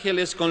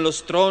arcángeles, con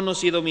los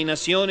tronos y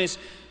dominaciones,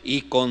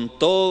 y con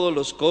todos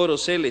los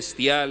coros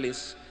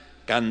celestiales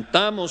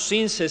cantamos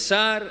sin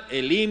cesar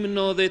el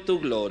himno de tu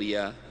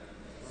gloria.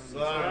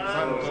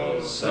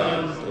 Santo,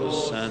 santo,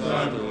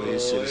 santo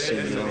es el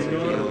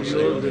Señor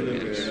Dios del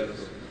universo.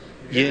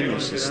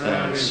 Llenos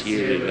están el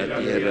cielo y la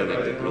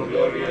tierra de tu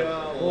gloria.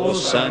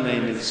 Hosana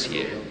en el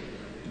cielo.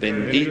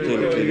 Bendito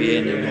el que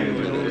viene en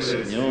nombre del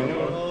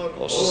Señor.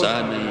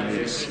 Hosana en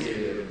el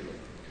cielo.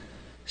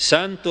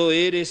 Santo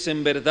eres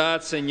en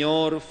verdad,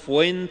 Señor,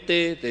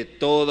 fuente de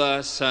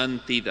toda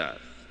santidad.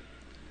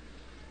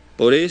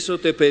 Por eso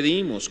te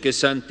pedimos que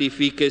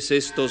santifiques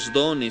estos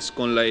dones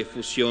con la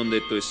efusión de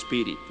tu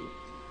Espíritu,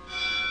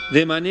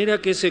 de manera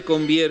que se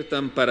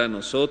conviertan para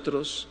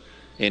nosotros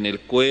en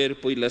el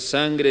cuerpo y la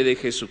sangre de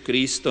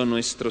Jesucristo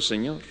nuestro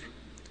Señor,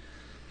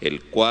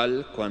 el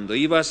cual, cuando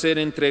iba a ser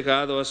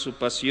entregado a su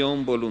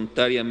pasión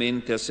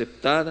voluntariamente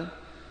aceptada,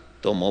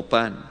 tomó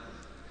pan.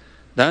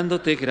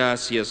 Dándote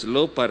gracias,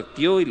 lo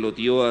partió y lo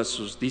dio a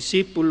sus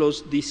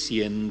discípulos,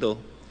 diciendo: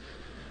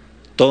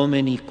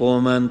 tomen y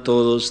coman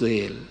todos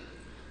de él,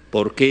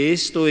 porque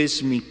esto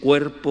es mi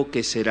cuerpo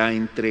que será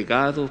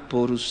entregado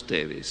por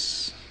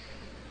ustedes.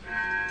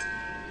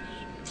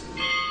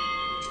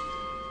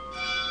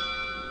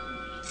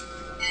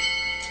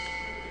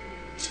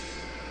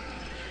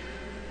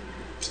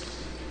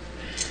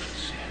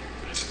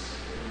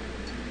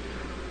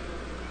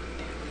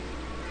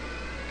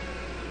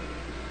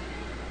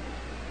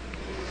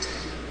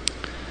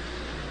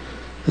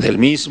 Del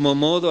mismo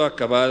modo,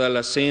 acabada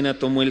la cena,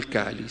 tomó el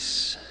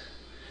cáliz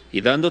y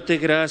dándote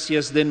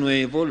gracias de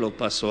nuevo, lo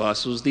pasó a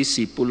sus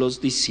discípulos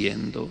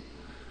diciendo: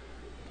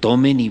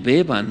 tomen y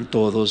beban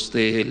todos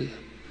de él,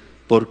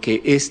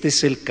 porque este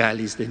es el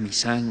cáliz de mi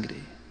sangre,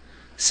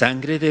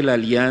 sangre de la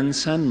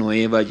alianza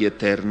nueva y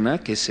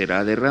eterna que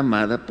será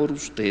derramada por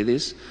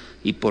ustedes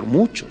y por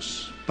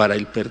muchos para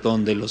el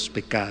perdón de los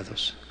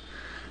pecados.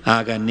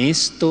 Hagan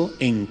esto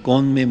en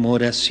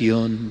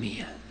conmemoración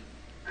mía.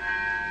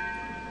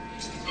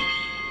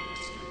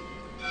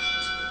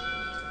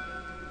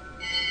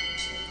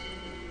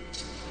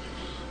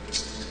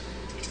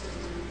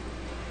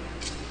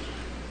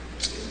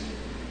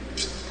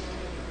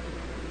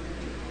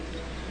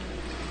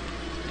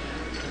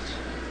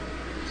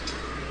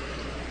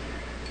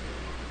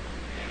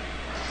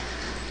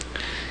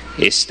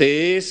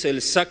 Este es el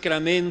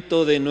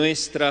sacramento de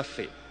nuestra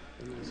fe.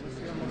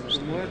 En su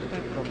muerte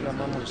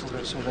proclamamos su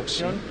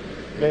resurrección.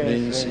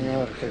 Ven,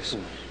 Señor Jesús.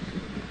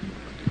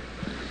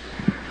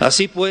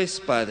 Así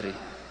pues, Padre,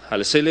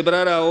 al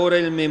celebrar ahora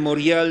el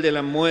memorial de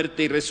la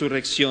muerte y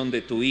resurrección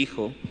de tu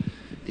Hijo,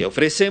 te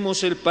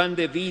ofrecemos el pan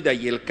de vida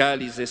y el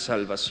cáliz de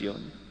salvación.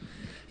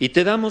 Y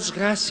te damos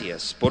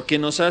gracias porque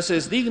nos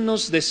haces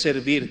dignos de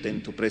servirte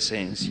en tu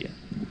presencia.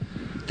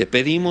 Te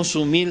pedimos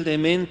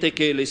humildemente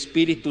que el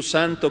Espíritu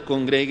Santo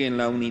congregue en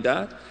la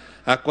unidad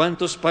a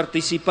cuantos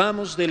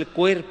participamos del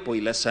cuerpo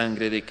y la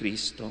sangre de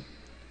Cristo.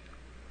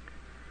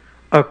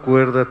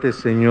 Acuérdate,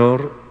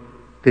 Señor,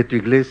 de tu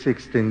iglesia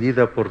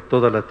extendida por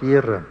toda la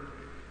tierra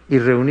y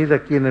reunida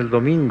aquí en el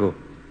domingo,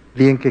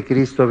 día en que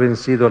Cristo ha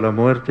vencido a la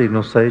muerte y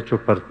nos ha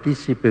hecho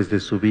partícipes de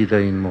su vida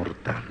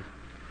inmortal.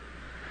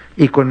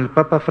 Y con el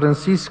Papa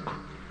Francisco,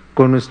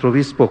 con nuestro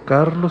obispo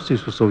Carlos y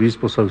sus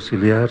obispos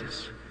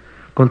auxiliares,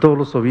 con todos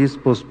los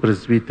obispos,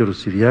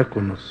 presbíteros y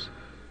diáconos,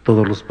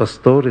 todos los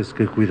pastores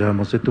que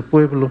cuidamos de tu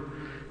pueblo,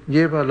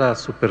 llévala a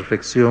su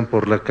perfección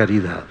por la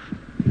caridad.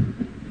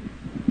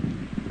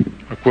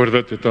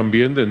 Acuérdate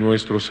también de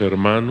nuestros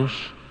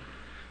hermanos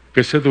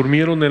que se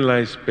durmieron en la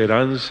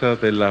esperanza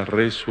de la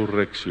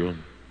resurrección,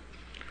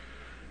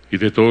 y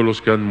de todos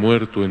los que han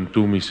muerto en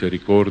tu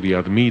misericordia,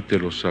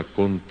 admítelos a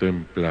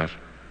contemplar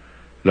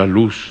la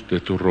luz de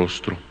tu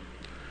rostro.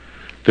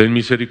 Ten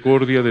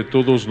misericordia de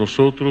todos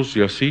nosotros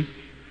y así,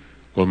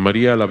 con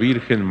María la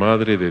Virgen,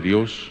 Madre de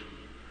Dios,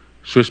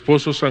 su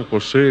esposo San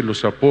José,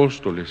 los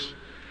apóstoles,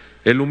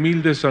 el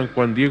humilde San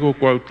Juan Diego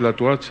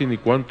Cuauhtlatóatzin y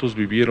cuantos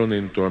vivieron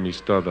en tu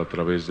amistad a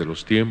través de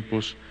los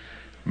tiempos,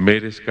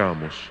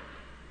 merezcamos,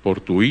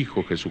 por tu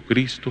Hijo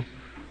Jesucristo,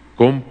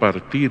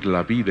 compartir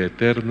la vida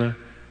eterna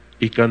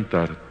y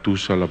cantar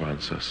tus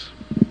alabanzas.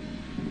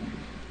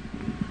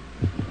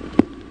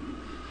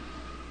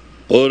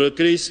 Por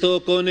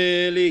Cristo, con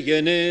Él y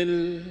en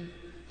Él,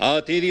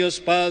 a ti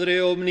Dios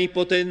Padre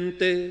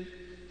omnipotente,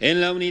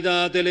 en la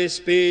unidad del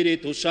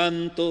Espíritu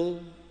Santo,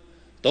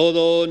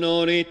 todo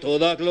honor y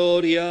toda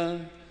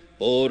gloria,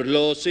 por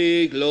los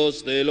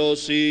siglos de los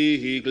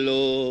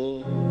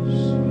siglos.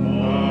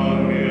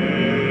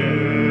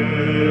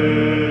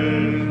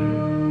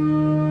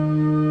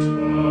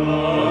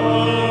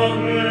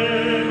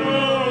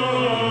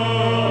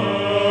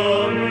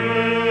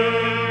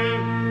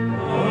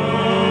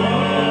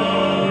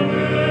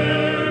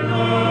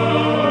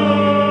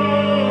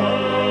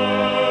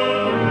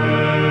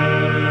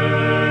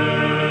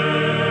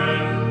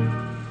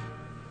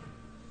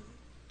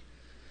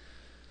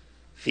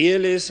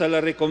 Fieles a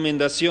la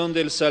recomendación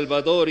del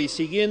Salvador y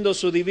siguiendo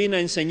su divina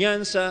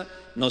enseñanza,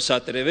 nos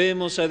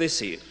atrevemos a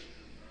decir: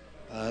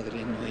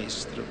 Padre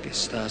nuestro que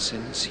estás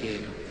en el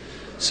cielo,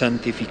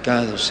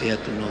 santificado sea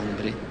tu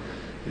nombre,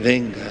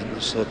 venga a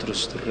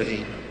nosotros tu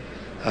reino,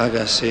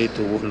 hágase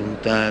tu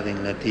voluntad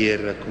en la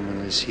tierra como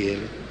en el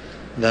cielo.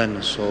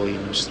 Danos hoy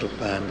nuestro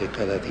pan de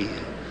cada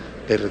día,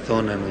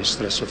 perdona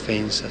nuestras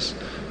ofensas,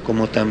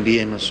 como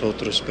también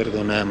nosotros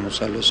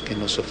perdonamos a los que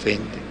nos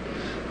ofenden.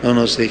 No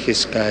nos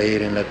dejes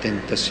caer en la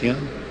tentación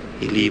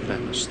y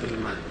líbranos del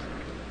mal.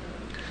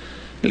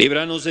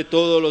 Líbranos de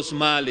todos los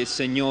males,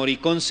 Señor, y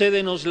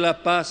concédenos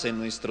la paz en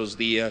nuestros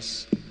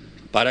días,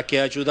 para que,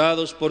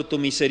 ayudados por tu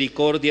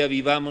misericordia,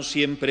 vivamos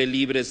siempre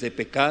libres de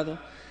pecado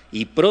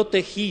y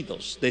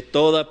protegidos de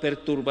toda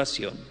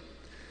perturbación,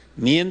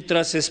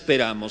 mientras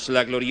esperamos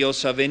la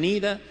gloriosa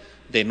venida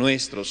de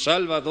nuestro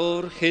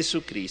Salvador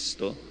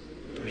Jesucristo.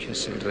 Tuyo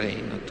es el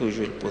reino,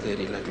 tuyo el poder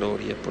y la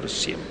gloria por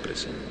siempre,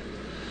 Señor.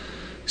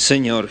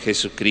 Señor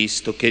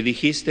Jesucristo, que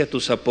dijiste a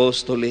tus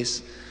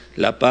apóstoles: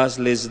 la paz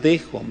les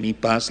dejo, mi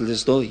paz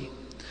les doy.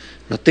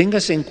 No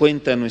tengas en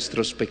cuenta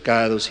nuestros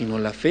pecados, sino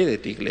la fe de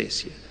tu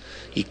Iglesia,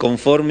 y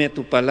conforme a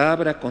tu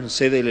palabra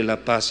concédele la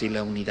paz y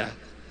la unidad.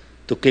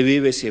 Tú que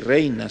vives y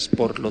reinas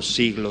por los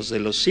siglos de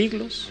los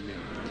siglos.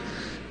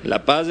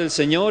 La paz del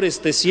Señor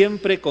esté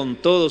siempre con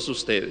todos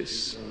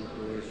ustedes.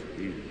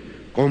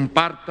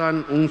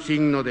 Compartan un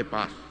signo de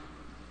paz.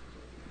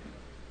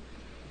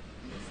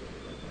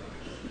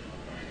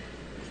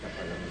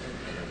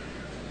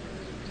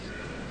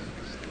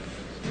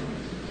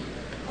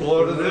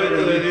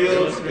 Cordero de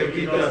Dios, que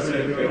quitas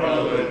el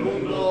pecado del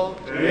mundo,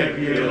 ten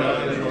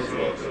piedad de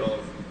nosotros.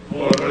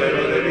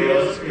 Cordero de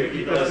Dios, que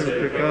quitas el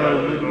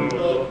pecado del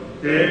mundo,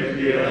 ten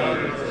piedad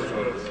de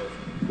nosotros.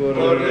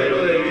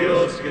 Cordero de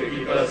Dios, que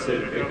quitas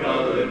el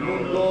pecado del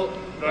mundo,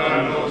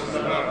 danos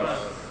la paz.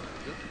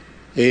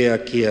 He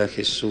aquí a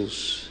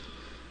Jesús,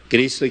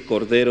 Cristo y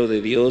Cordero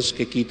de Dios,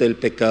 que quita el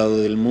pecado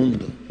del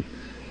mundo.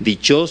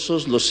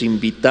 Dichosos los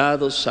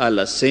invitados a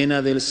la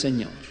cena del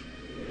Señor.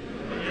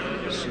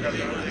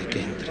 De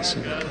que entres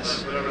en mi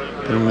casa,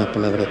 pero una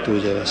palabra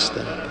tuya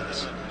basta para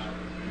sanar.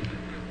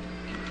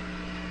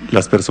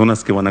 Las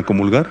personas que van a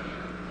comulgar,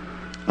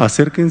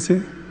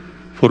 acérquense,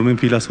 formen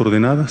filas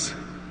ordenadas.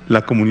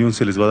 La comunión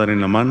se les va a dar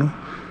en la mano.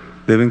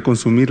 Deben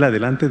consumirla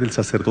delante del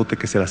sacerdote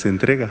que se las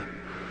entrega.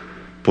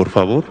 Por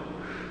favor,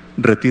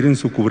 retiren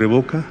su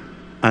cubreboca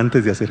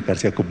antes de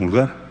acercarse a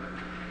comulgar.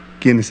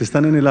 Quienes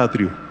están en el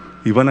atrio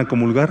y van a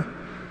comulgar,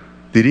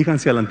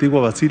 diríjanse a la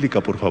antigua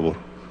basílica, por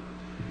favor.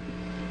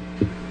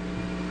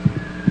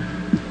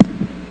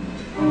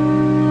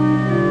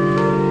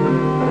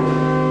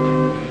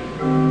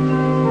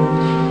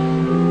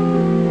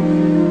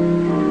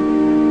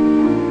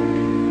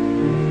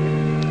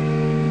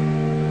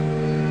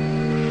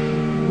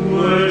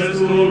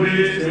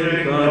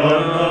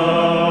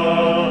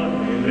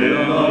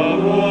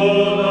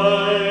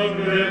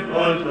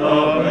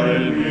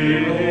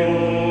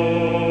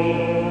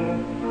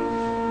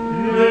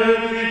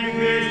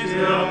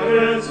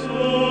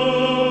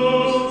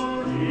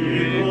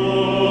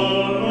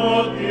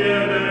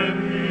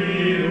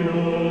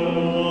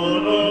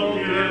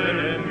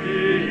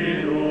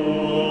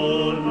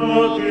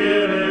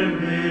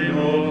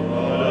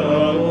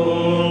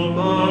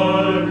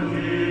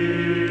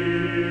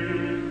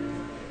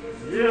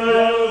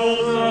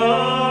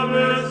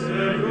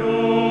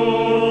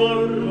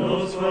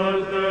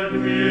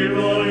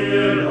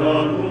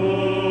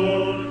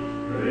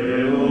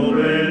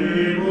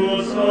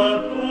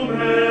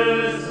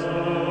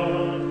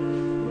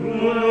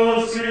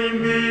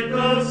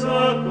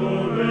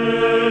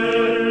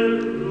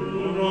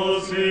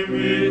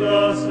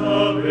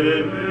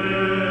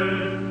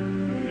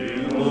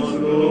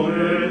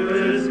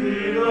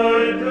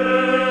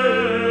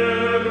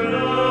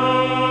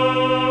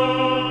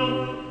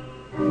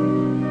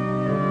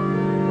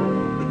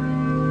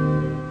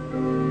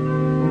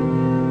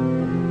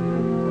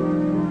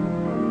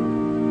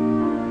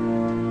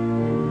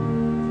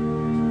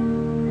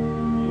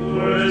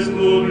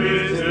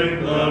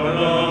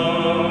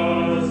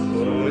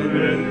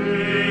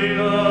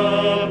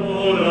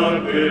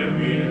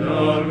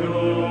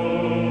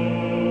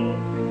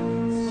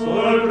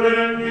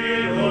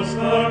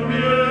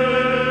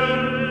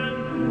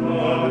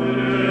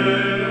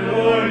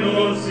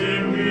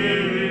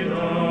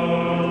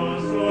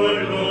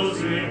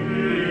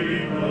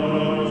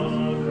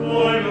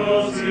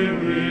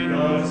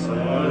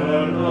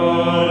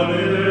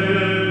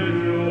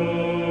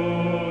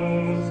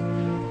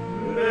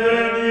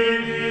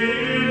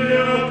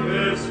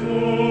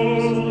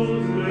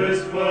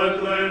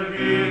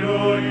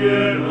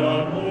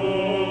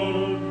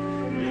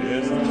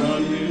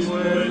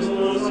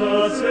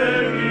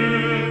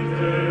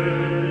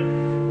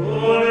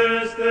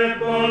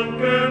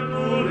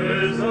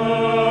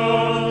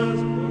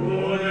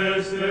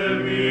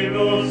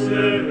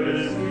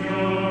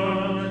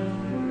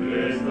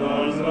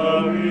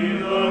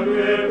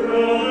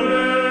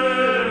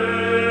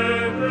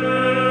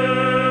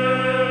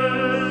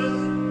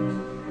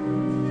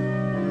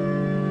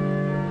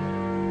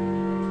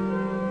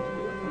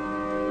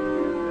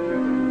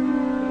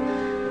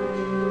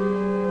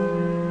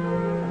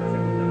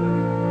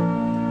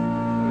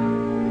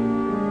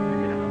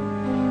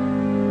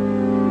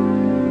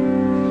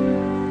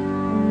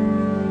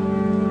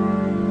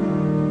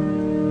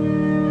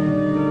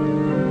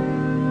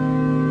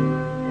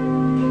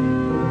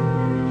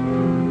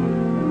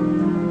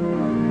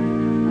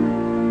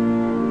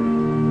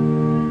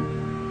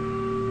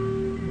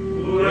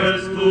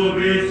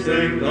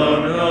 estuviste en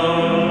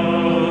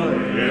Caná,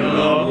 en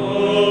la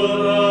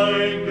boda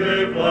en que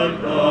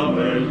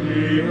faltaba el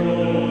vino.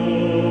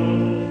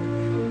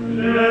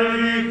 Le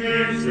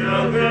dijiste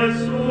a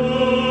Jesús,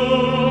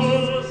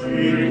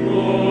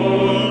 hijo,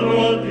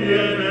 no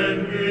tienen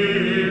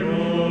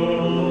vino,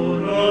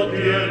 no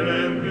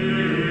tienen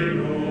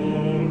vino,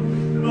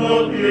 no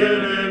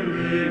tienen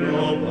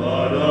vino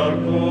para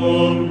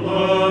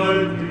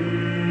compartir.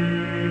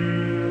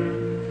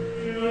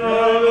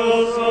 Ya lo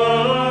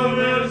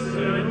sabe el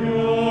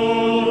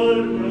Señor,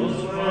 nos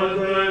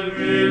falta el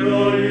vino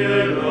y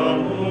el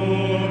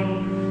amor,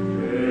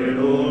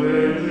 pero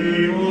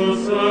venimos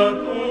a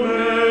tu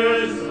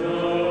mesa,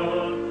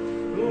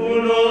 tú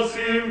nos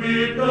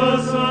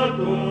invitas a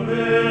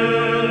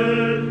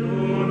comer,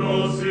 tú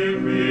nos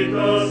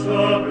invitas a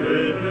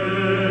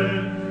beber,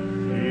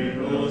 y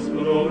nos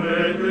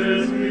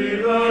prometes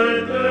vida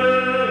eterna.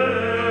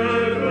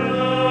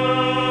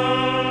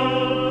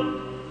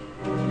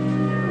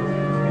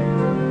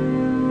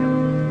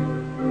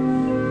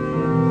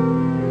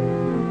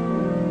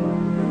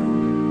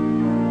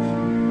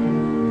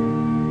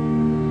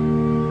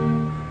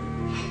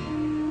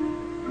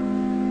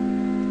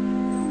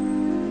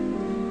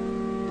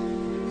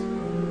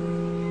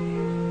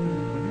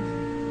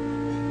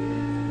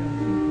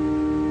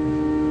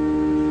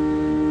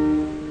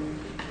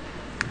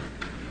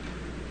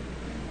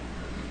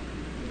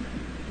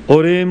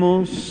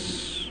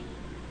 Oremos.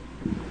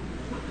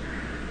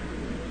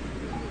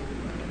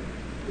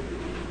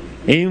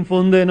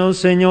 Infúndenos,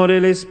 Señor,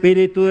 el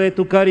espíritu de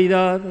tu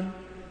caridad,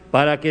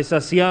 para que,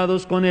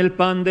 saciados con el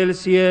pan del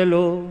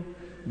cielo,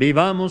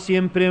 vivamos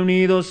siempre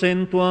unidos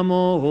en tu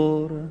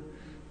amor.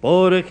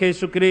 Por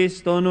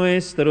Jesucristo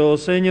nuestro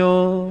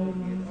Señor.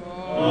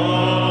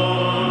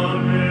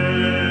 Amén.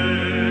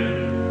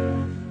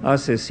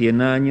 Hace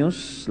 100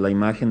 años, la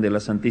imagen de la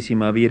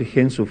Santísima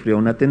Virgen sufrió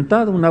un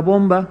atentado, una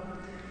bomba,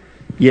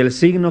 y el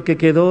signo que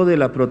quedó de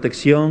la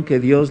protección que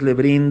Dios le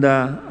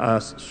brinda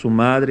a su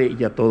madre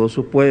y a todo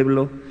su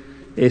pueblo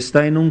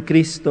está en un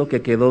Cristo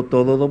que quedó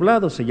todo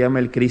doblado, se llama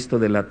el Cristo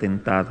del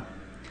atentado.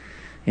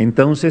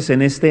 Entonces,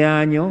 en este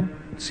año,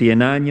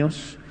 100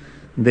 años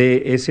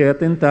de ese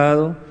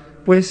atentado,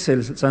 pues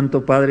el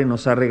Santo Padre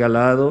nos ha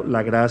regalado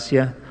la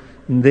gracia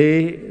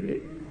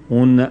de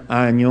un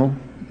año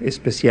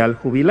especial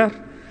jubilar.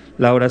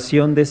 La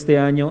oración de este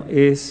año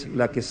es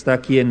la que está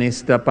aquí en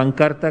esta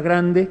pancarta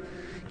grande.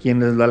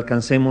 Quienes la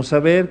alcancemos a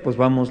ver, pues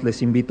vamos,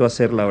 les invito a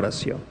hacer la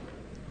oración.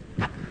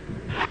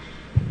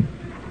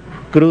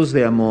 Cruz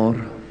de amor.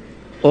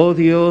 Oh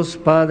Dios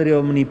Padre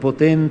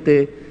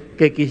omnipotente,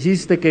 que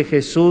quisiste que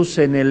Jesús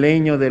en el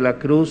leño de la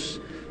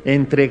cruz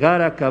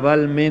entregara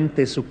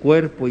cabalmente su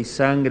cuerpo y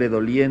sangre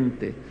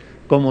doliente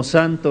como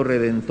Santo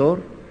Redentor,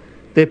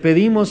 te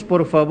pedimos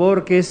por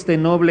favor que este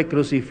noble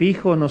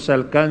crucifijo nos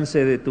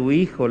alcance de tu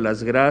Hijo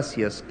las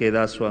gracias que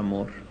da su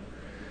amor.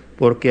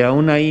 Porque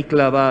aún ahí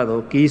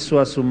clavado quiso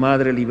a su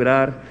madre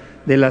librar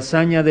de la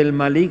hazaña del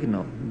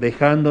maligno,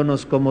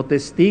 dejándonos como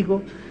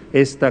testigo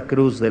esta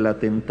cruz del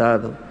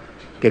atentado,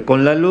 que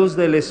con la luz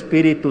del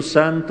Espíritu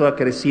Santo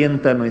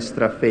acrecienta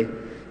nuestra fe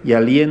y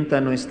alienta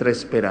nuestra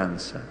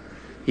esperanza,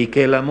 y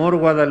que el amor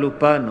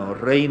guadalupano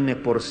reine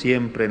por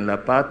siempre en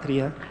la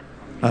patria.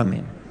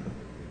 Amén.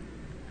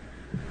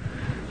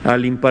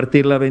 Al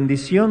impartir la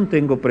bendición,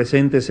 tengo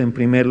presentes en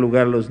primer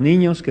lugar los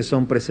niños que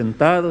son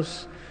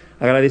presentados,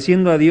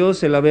 agradeciendo a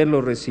Dios el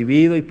haberlos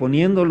recibido y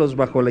poniéndolos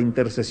bajo la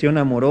intercesión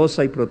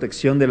amorosa y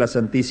protección de la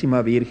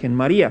Santísima Virgen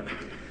María.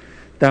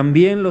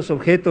 También los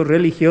objetos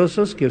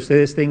religiosos que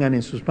ustedes tengan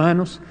en sus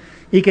manos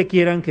y que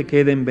quieran que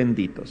queden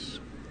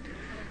benditos.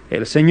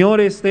 El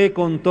Señor esté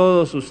con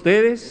todos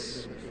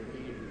ustedes.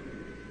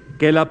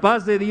 Que la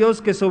paz de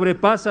Dios, que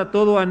sobrepasa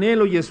todo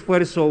anhelo y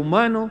esfuerzo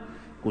humano,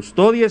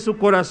 custodie su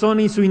corazón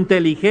y su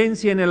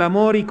inteligencia en el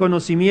amor y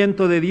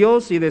conocimiento de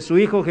Dios y de su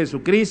Hijo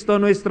Jesucristo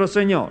nuestro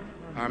Señor.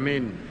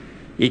 Amén.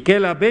 Y que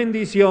la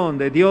bendición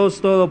de Dios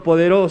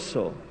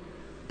Todopoderoso,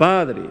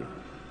 Padre,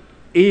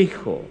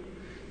 Hijo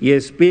y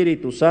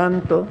Espíritu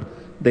Santo,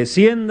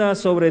 descienda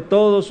sobre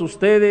todos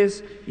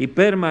ustedes y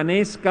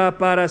permanezca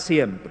para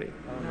siempre.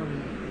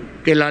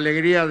 Que la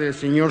alegría del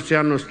Señor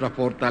sea nuestra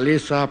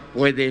fortaleza,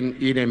 pueden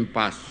ir en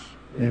paz.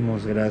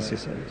 Demos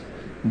gracias a Dios.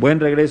 Buen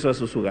regreso a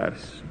sus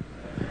hogares.